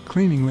gym's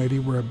cleaning lady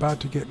were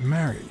about to get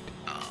married.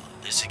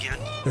 This again?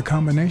 The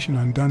combination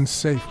on Dunn's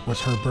safe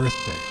was her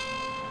birthday.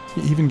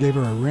 He even gave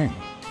her a ring.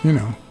 You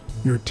know,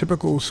 your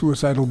typical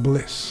suicidal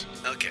bliss.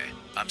 Okay,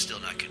 I'm still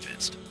not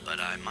convinced, but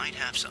I might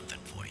have something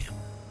for you.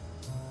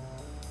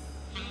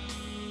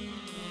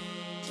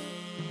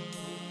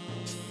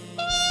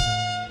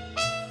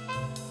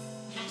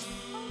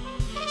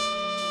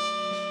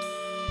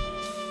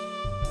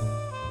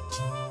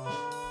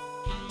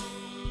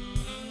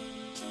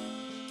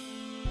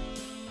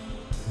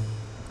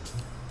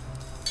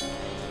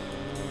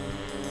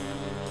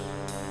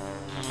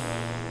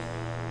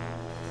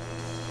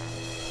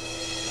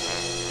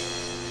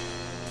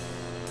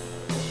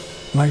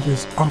 Life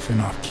is often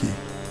off-key,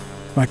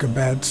 like a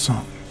bad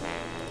song.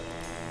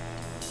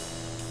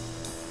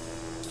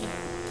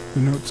 The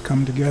notes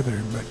come together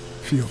but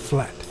feel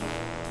flat,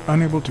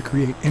 unable to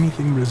create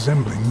anything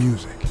resembling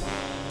music.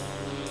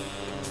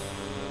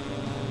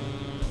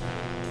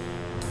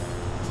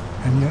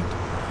 And yet,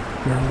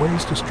 there are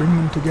ways to string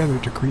them together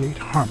to create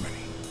harmony.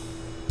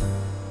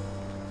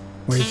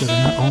 Ways that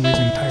are not always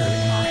entirely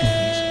in our hands.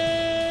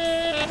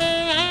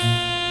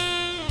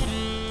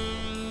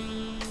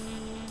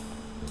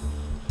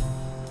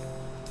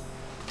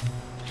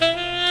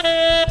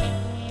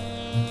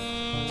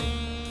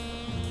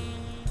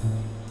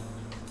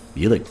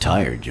 You look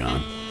tired,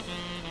 John.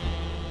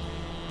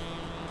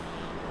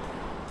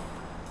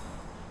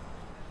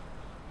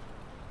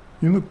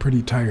 You look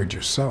pretty tired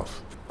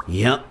yourself.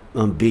 Yep,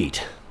 I'm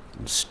beat.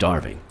 I'm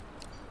starving.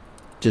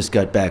 Just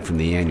got back from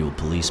the annual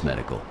police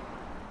medical.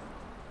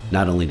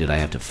 Not only did I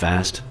have to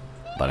fast,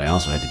 but I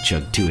also had to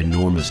chug 2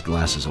 enormous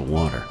glasses of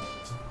water.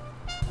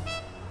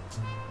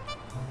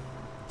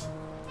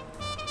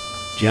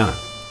 John,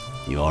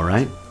 you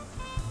alright?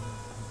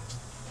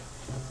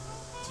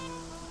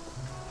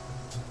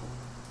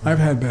 I've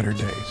had better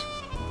days,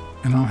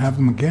 and I'll have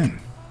them again,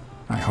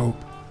 I hope.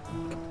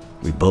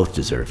 We both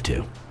deserve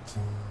to.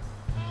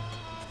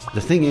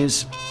 The thing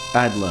is,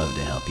 I'd love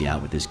to help you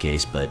out with this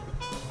case, but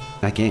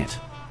I can't.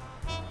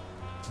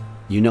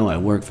 You know I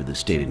work for the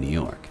state of New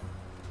York.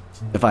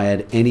 If I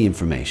had any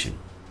information,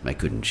 I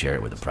couldn't share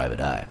it with a private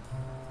eye.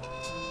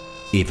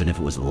 Even if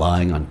it was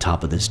lying on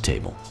top of this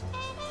table.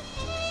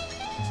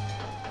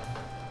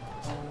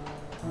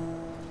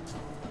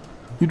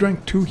 You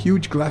drank 2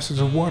 huge glasses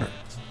of water.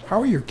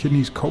 How are your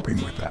kidneys coping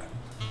with that?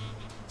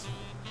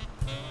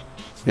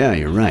 Yeah,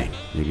 you're right.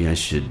 Maybe I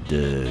should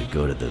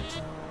go to the...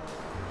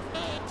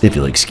 If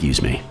you'll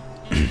excuse me.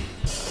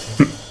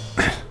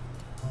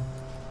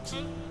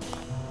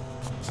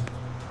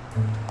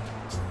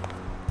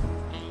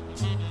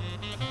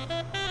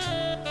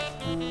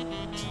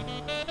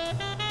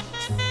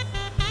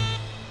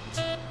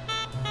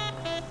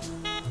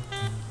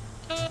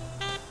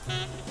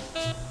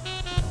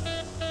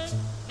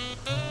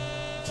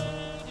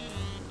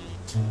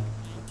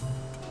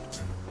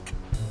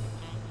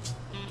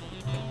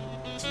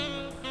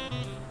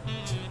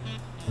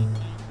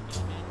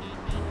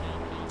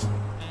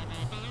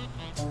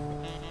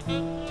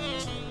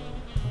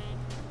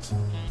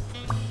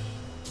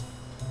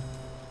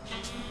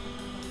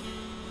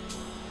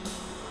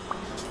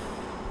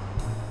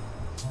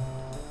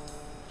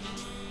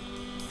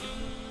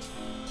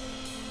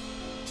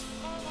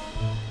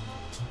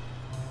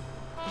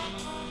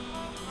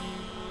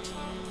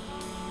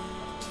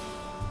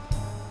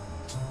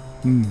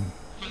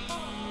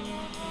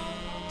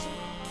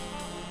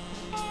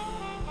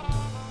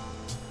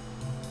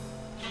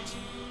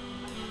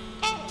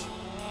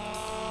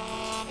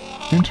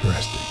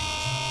 Interesting.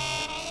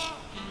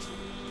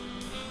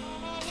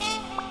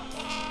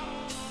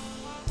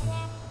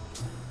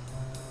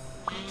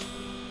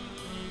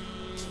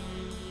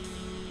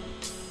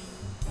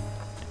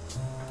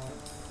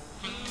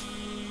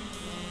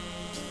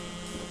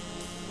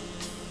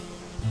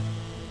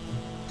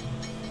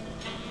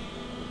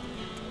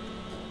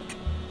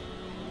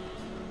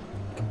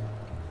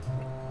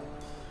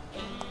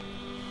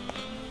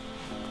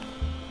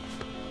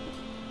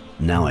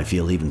 Now I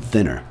feel even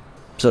thinner.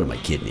 So do my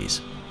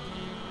kidneys.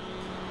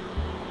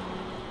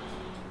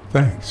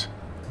 Thanks.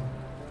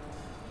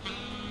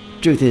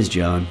 Truth is,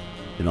 John,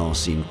 it all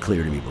seemed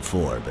clear to me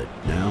before, but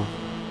now...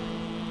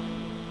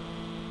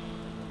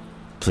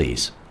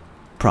 Please,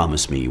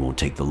 promise me you won't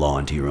take the law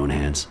into your own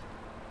hands.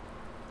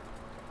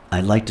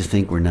 I'd like to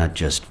think we're not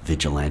just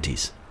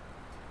vigilantes.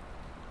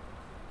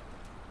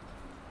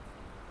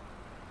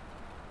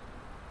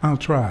 I'll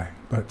try,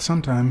 but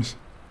sometimes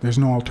there's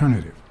no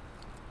alternative.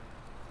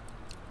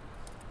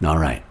 All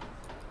right.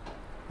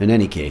 In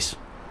any case,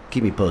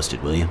 keep me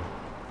posted, will you?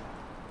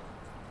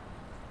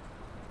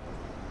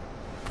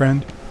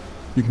 Friend,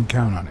 you can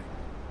count on it.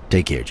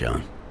 Take care,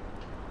 John.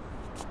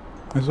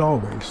 As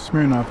always,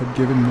 Smirnoff had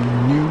given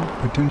me new,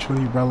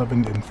 potentially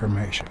relevant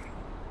information.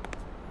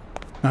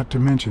 Not to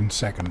mention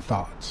second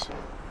thoughts.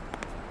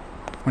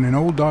 When an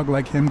old dog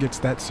like him gets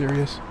that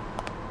serious,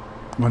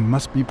 one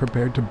must be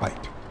prepared to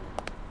bite.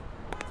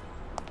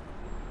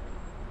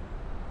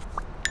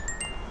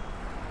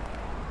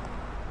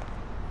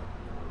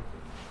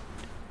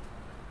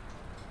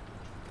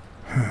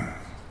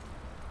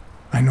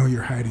 I know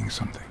you're hiding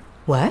something.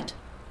 What?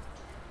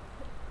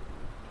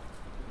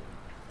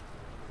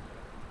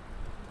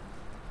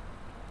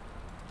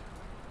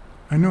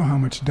 I know how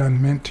much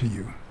Dunn meant to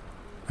you.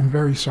 I'm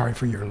very sorry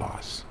for your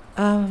loss.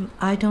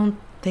 I don't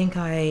think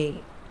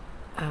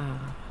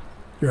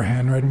Your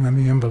handwriting on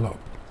the envelope.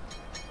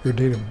 Your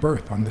date of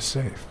birth on the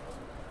safe.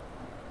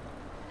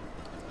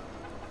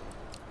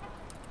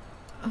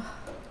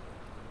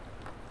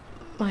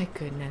 My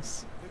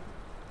goodness.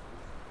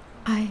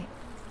 I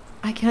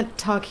can't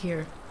talk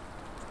here.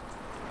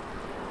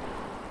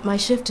 My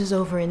shift is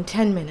over in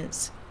 10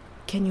 minutes.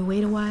 Can you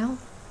wait a while?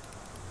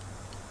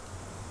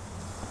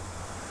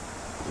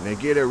 Can I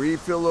get a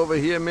refill over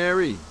here,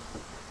 Mary?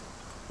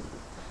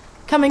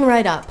 Coming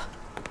right up.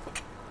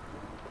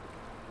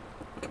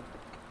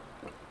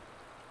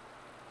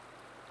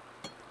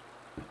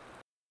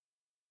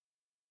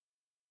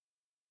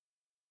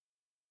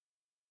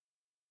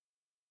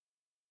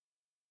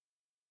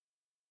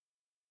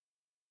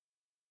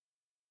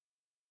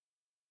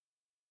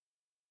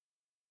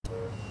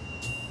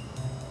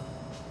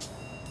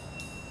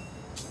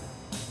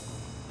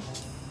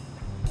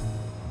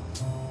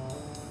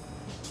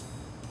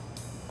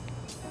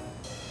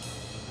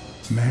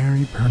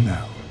 Mary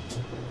Purnell,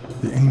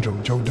 the angel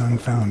Joe Dunn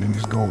found in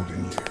his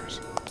golden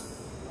years.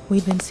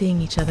 We've been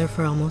seeing each other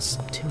for almost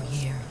 2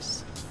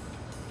 years.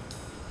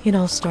 It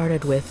all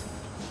started with,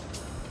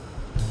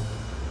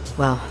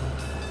 well,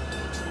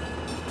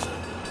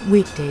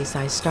 weekdays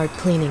I start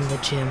cleaning the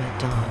gym at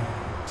dawn.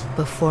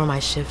 before my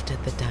shift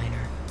at the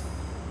diner.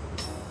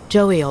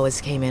 Joey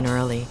always came in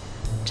early,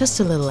 just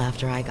a little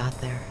after I got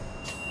there.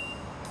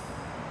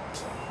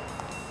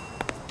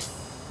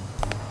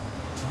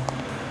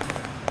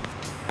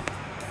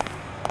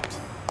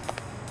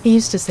 He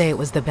used to say it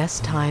was the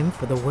best time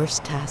for the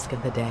worst task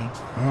of the day.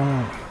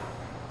 Oh,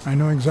 I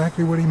know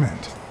exactly what he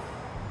meant.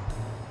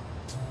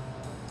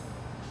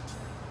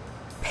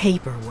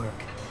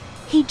 Paperwork.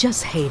 He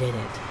just hated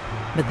it.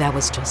 But that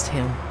was just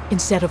him.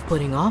 Instead of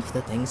putting off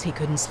the things he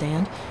couldn't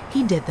stand,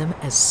 he did them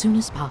as soon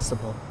as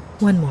possible.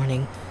 One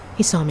morning,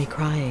 he saw me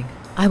crying.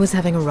 I was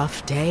having a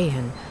rough day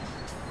and...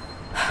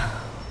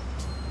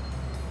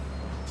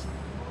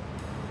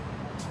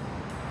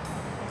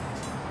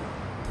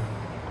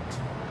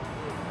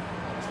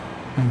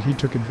 And he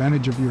took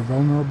advantage of your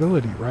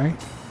vulnerability, right?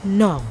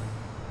 No.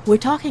 We're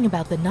talking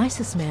about the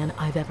nicest man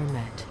I've ever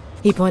met.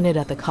 He pointed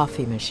at the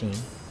coffee machine.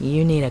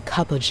 You need a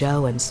cup of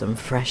joe and some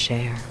fresh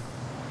air.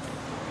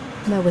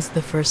 That was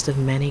the first of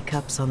many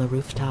cups on the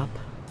rooftop.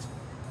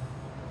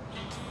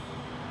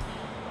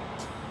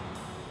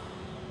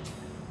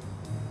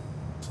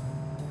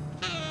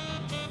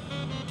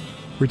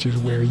 Which is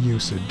where you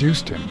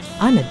seduced him.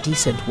 I'm a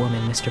decent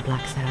woman, Mr.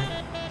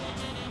 Blacksad.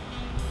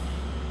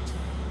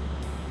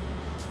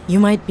 You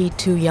might be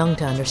too young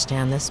to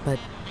understand this, but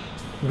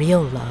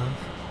real love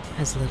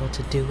has little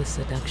to do with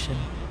seduction.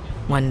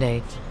 One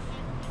day,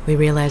 we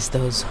realized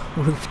those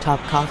rooftop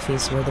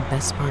coffees were the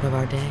best part of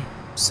our day.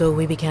 So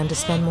we began to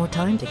spend more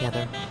time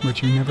together.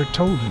 But you never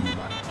told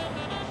anybody.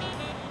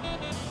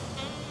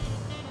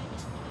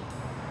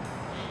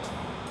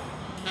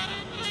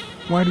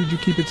 Why did you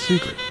keep it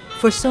secret?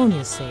 For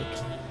Sonia's sake.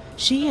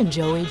 She and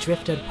Joey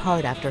drifted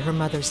apart after her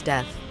mother's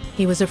death.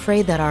 He was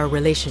afraid that our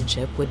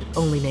relationship would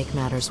only make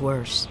matters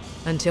worse.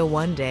 Until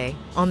one day,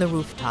 on the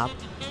rooftop,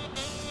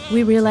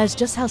 we realized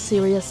just how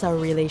serious our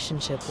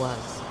relationship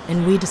was.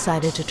 And we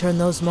decided to turn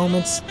those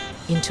moments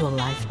into a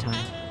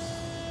lifetime.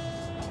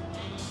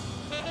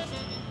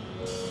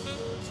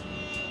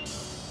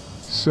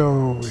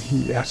 So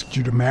he asked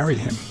you to marry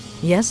him?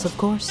 Yes, of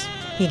course.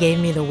 He gave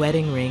me the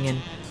wedding ring and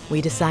we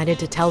decided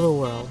to tell the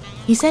world.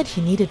 He said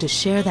he needed to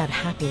share that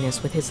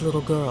happiness with his little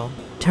girl.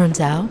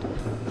 Turns out,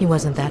 he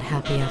wasn't that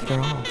happy after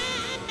all.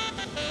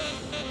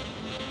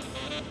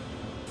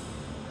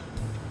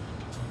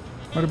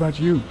 What about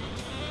you?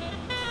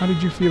 How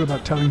did you feel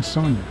about telling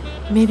Sonia?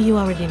 Maybe you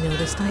already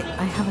noticed I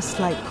have a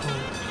slight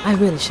cold. I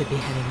really should be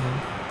heading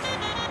home.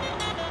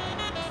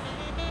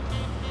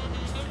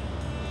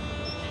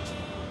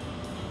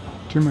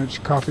 Too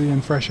much coffee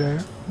and fresh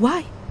air?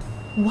 Why?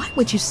 Why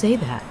would you say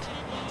that?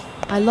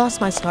 I lost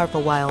my scarf a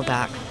while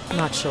back,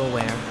 not sure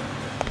where.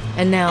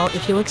 And now,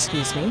 if you'll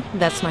excuse me,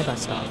 that's my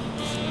bus stop.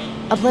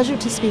 A pleasure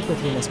to speak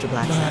with you, Mr.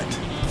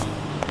 Blacksad.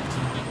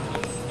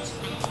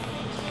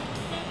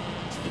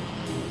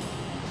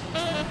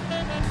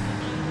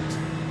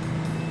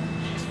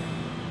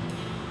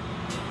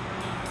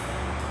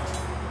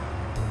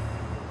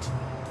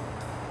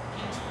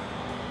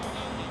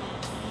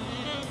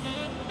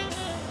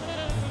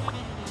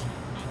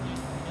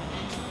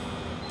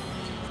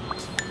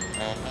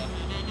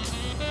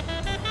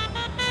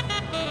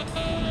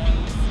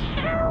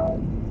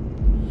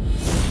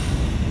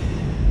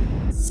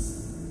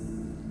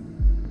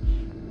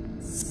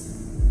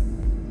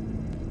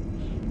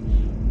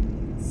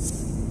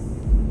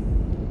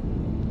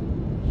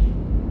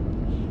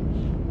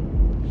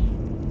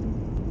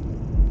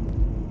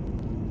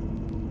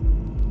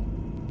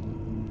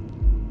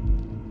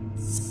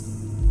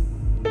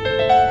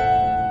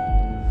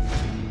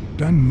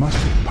 Dunn must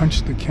have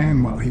punched the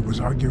can while he was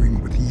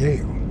arguing with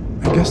Yale.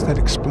 I guess that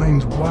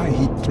explains why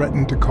he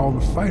threatened to call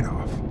the fight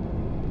off.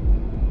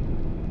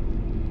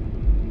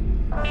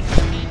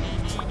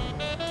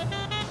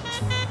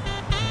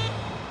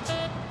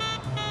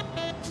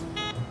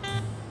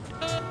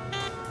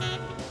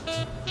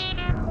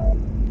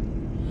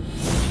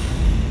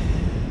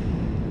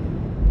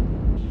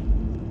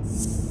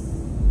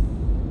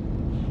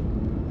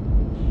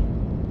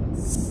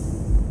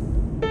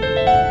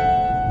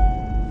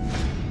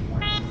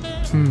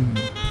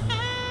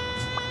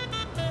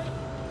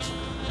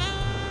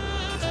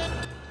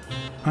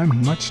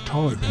 I'm much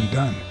taller than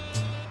Dunn,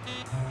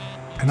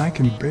 and I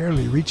can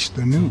barely reach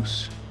the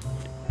noose.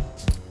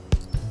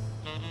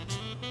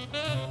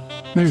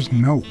 There's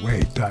no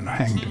way Dunn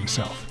hanged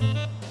himself.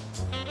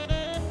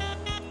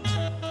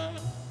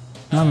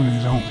 Not on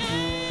his own,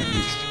 at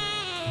least.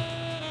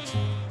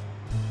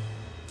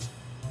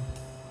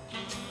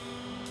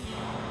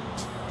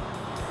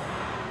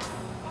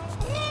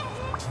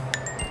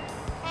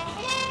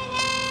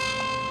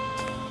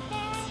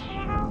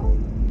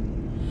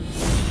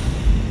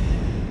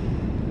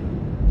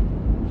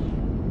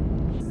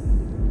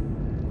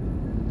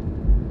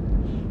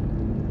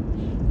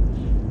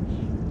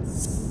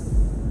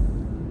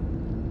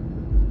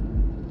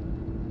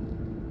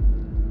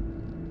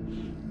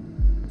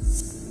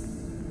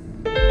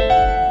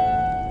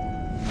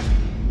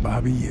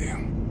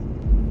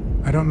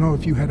 I don't know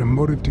if you had a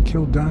motive to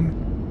kill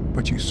Dunn,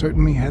 but you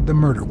certainly had the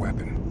murder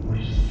weapon.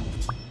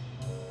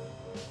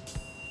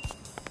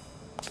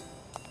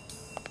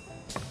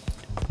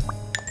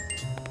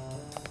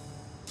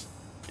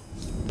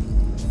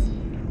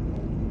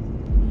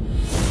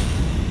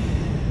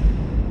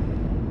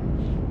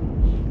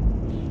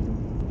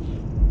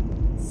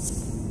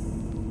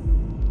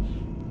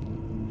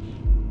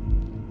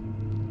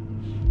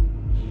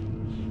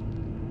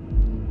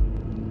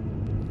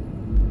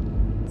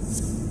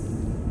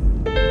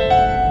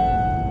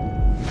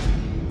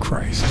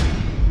 Christ.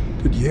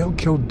 Did Yale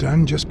kill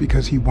Dunn just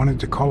because he wanted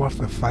to call off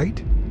the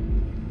fight?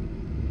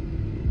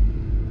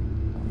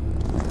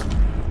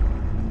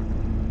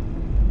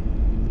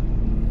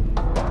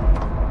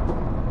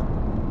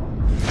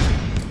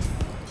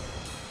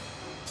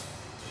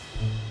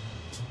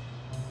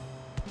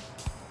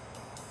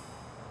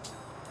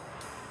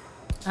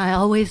 I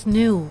always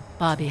knew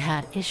Bobby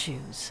had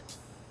issues.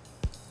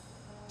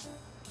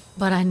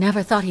 But I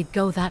never thought he'd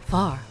go that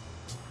far.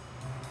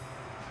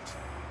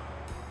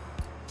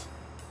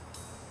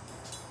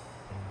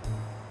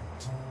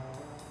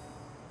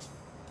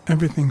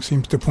 Everything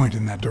seems to point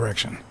in that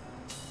direction.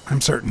 I'm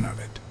certain of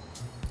it.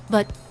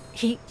 But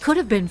he could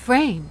have been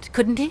framed,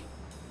 couldn't he?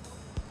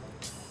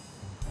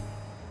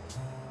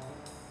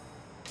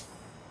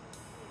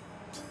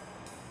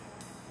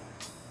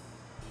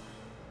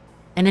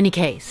 In any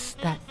case,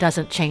 that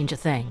doesn't change a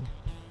thing.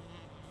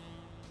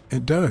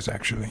 It does,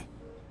 actually.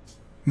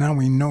 Now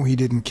we know he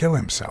didn't kill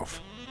himself.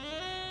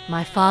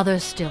 My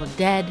father's still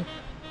dead,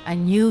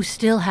 and you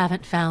still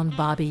haven't found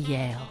Bobby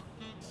Yale.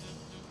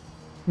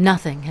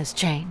 Nothing has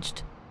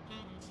changed.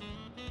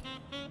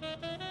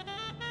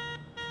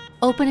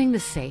 Opening the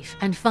safe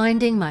and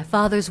finding my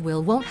father's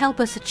will won't help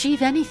us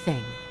achieve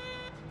anything.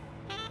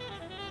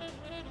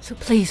 So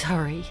please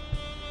hurry.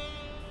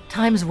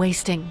 Time's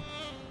wasting.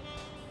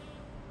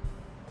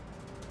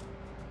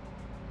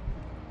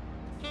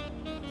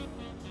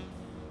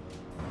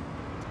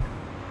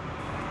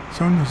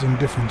 Sonia's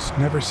indifference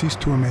never ceased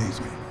to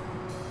amaze me.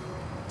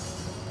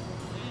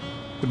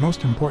 But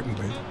most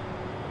importantly,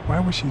 why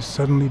was she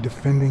suddenly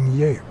defending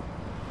Yale?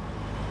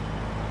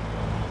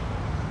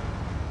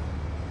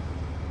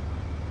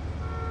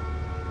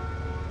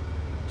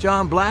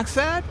 John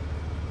Blacksad?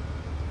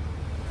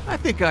 I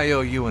think I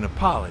owe you an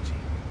apology.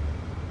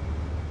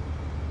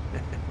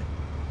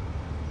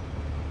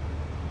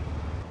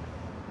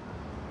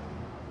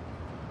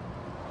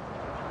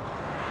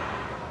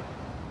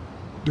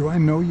 Do I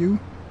know you?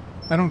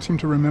 I don't seem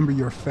to remember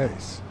your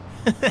face.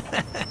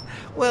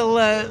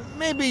 Well,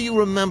 maybe you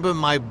remember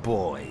my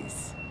boys.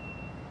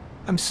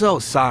 I'm so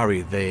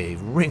sorry they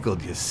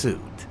wrinkled your suit.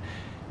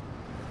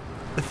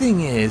 The thing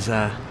is,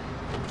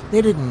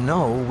 they didn't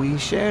know we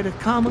shared a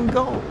common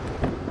goal.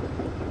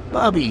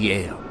 Bobby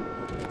Yale.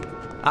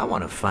 I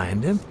want to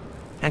find him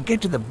and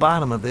get to the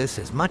bottom of this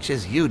as much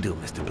as you do,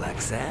 Mr.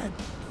 Blacksad.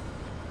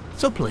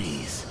 So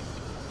please,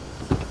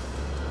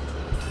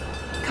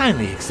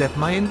 kindly accept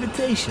my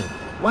invitation.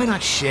 Why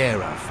not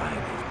share our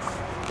findings?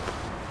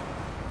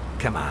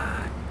 Come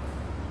on.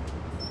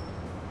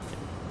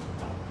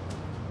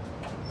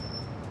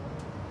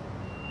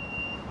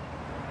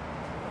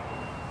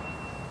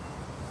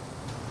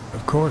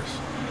 Of course.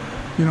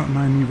 You don't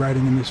mind me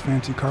riding in this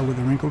fancy car with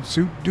a wrinkled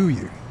suit, do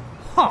you?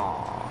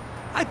 Aw,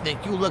 I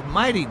think you look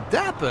mighty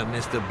dapper,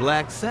 Mr.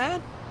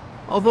 Blacksad.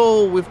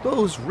 Although, if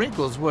those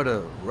wrinkles were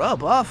to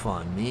rub off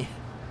on me...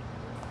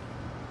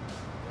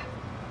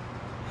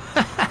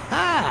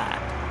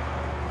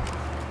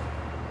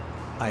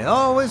 I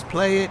always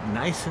play it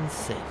nice and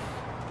safe.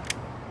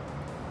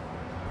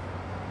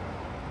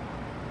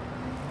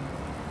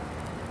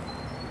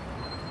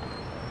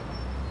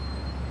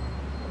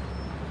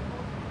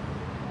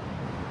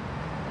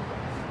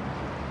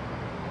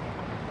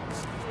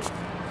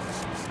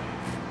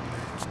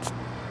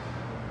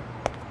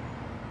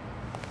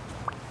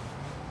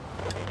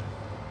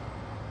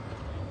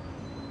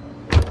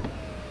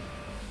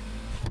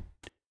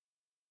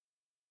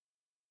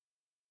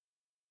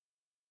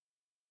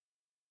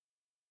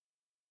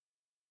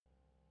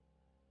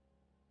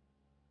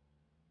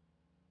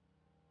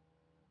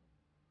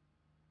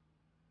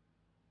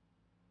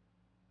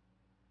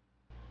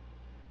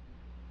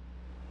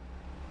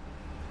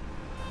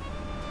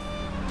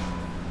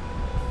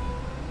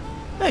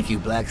 Thank you,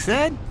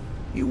 Blacksad.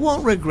 You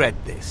won't regret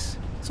this.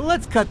 So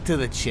let's cut to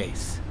the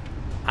chase.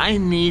 I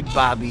need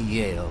Bobby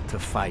Yale to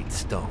fight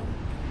Stone.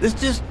 There's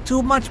just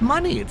too much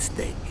money at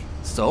stake.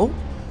 So,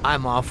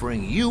 I'm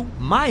offering you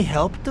my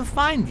help to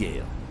find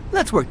Yale.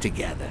 Let's work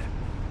together.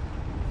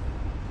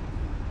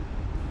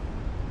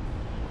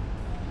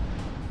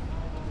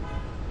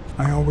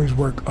 I always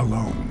work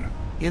alone.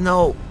 You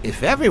know,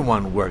 if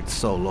everyone worked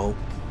solo,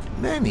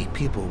 many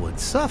people would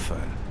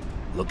suffer.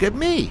 Look at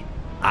me.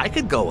 I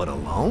could go it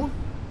alone.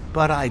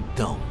 But I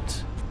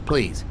don't.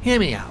 Please, hear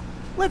me out.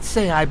 Let's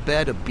say I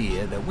bet a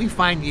beer that we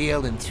find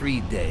Yale in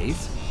 3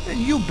 days, and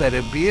you bet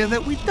a beer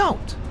that we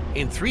don't.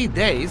 In 3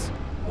 days,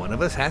 one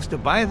of us has to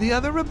buy the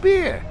other a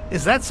beer.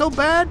 Is that so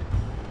bad?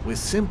 We're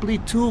simply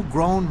two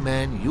grown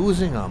men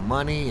using our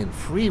money and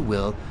free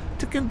will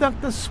to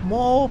conduct a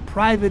small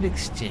private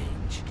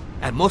exchange.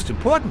 And most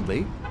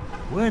importantly,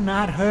 we're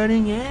not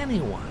hurting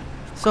anyone.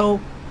 So,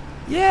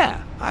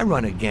 yeah, I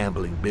run a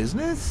gambling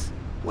business.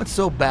 What's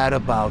so bad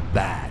about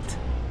that?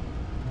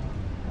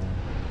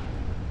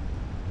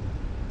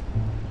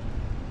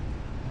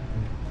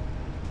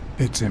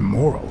 It's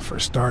immoral, for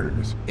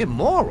starters.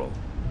 Immoral?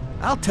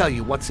 I'll tell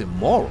you what's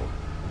immoral.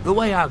 The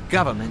way our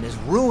government is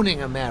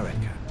ruining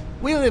America.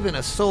 We live in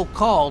a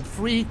so-called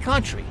free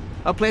country,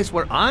 a place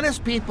where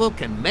honest people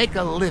can make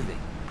a living,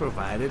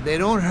 provided they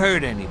don't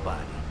hurt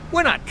anybody.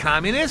 We're not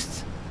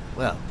communists.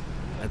 Well,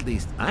 at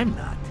least I'm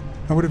not.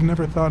 I would have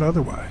never thought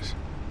otherwise.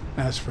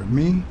 As for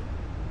me,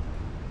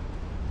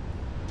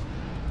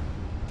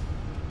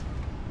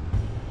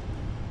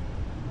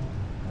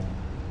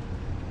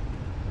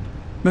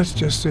 let's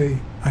just say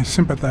I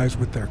sympathize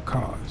with their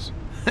cause.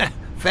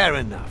 Fair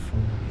enough.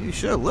 You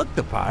sure look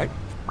the part.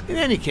 In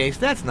any case,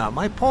 that's not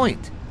my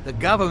point. The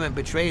government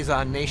betrays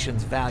our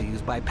nation's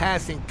values by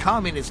passing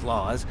communist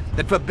laws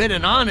that forbid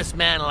an honest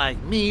man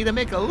like me to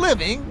make a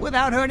living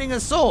without hurting a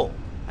soul.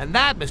 And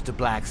that, Mr.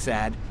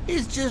 Blacksad,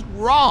 is just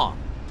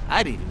wrong.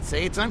 I'd even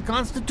say it's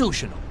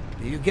unconstitutional.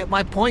 Do you get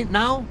my point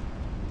now?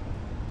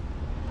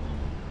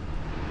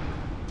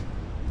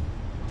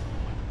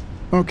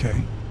 Okay,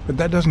 but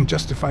that doesn't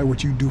justify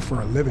what you do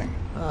for a living.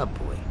 Oh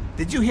boy.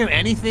 Did you hear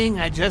anything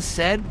I just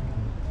said?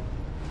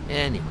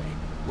 Anyway,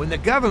 when the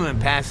government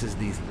passes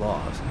these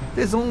laws,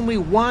 there's only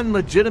one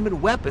legitimate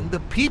weapon the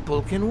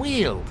people can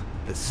wield.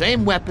 The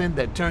same weapon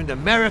that turned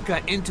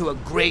America into a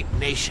great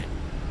nation.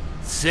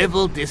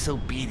 Civil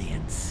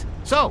disobedience.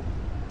 So,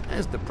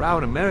 as the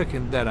proud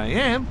American that I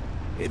am,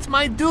 it's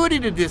my duty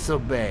to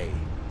disobey.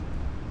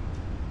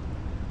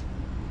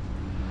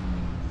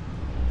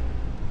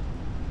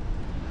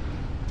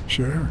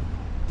 Sure,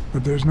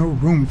 but there's no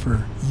room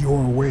for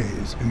your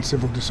ways in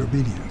civil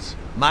disobedience.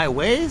 My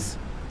ways?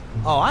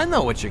 Oh, I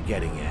know what you're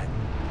getting at.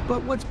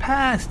 But what's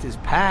past is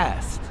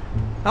past.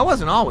 I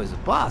wasn't always a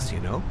boss, you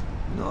know.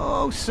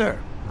 No, sir.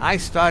 I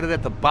started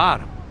at the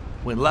bottom,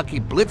 when Lucky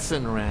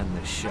Blitzen ran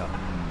the show.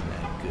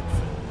 That good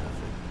for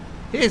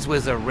nothing. His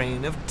was a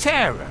reign of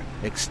terror,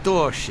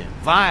 extortion,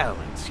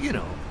 violence, you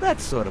know,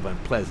 that sort of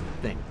unpleasant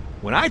thing.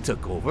 When I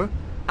took over,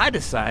 I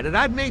decided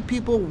I'd make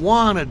people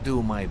want to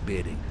do my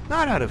bidding.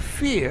 Not out of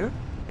fear,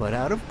 but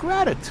out of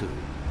gratitude.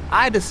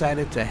 I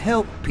decided to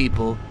help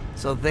people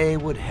so they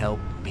would help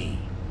me.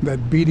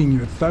 That beating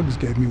your thugs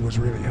gave me was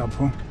really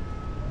helpful.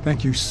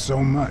 Thank you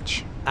so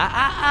much.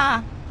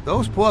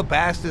 Those poor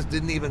bastards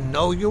didn't even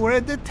know you were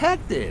a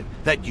detective,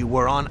 that you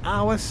were on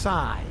our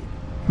side.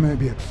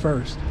 Maybe at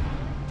first,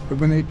 but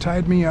when they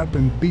tied me up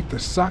and beat the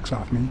socks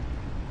off me,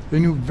 they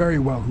knew very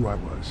well who I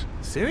was.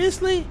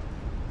 Seriously?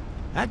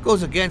 That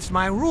goes against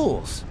my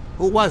rules.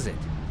 Who was it?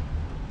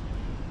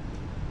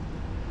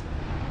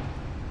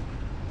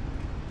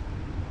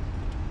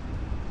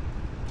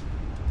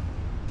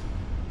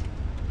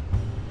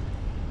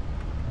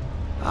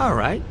 All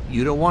right,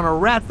 you don't want to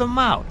rat them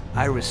out.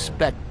 I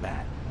respect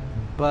that.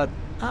 But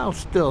I'll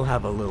still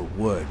have a little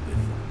word with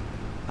them.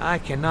 I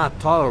cannot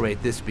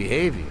tolerate this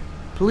behavior.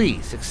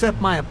 Please accept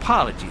my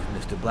apologies,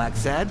 Mr.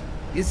 Blacksad.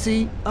 You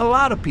see, a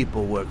lot of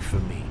people work for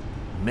me.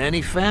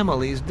 Many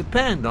families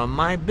depend on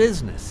my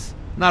business.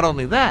 Not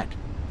only that,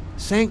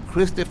 St.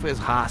 Christopher's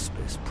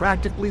Hospice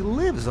practically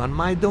lives on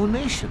my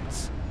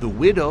donations. The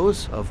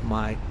widows of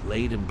my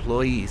late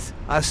employees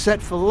are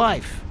set for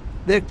life.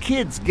 Their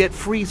kids get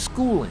free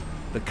schooling.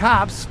 The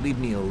cops leave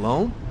me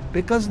alone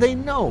because they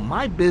know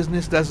my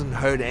business doesn't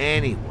hurt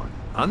anyone.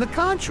 On the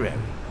contrary.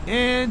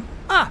 And,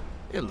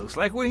 it looks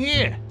like we're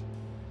here.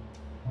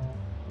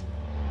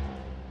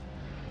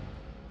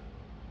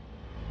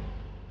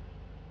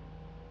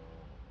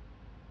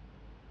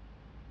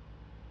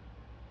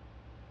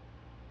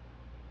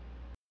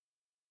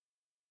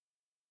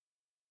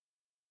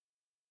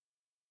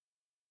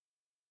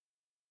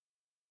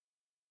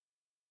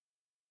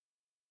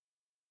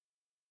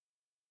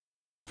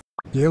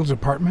 Yale's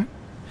apartment?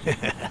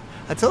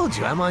 I told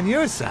you, I'm on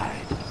your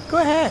side. Go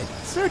ahead,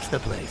 search the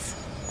place.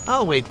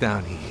 I'll wait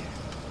down here.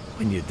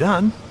 When you're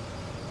done,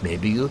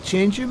 maybe you'll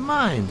change your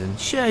mind and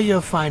share your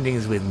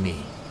findings with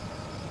me.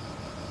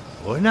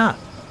 Or not.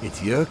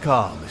 It's your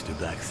call, Mr.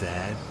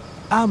 Blacksad.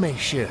 I'll make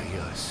sure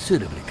you're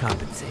suitably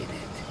compensated.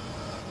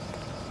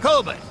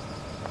 Colbert!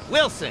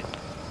 Wilson!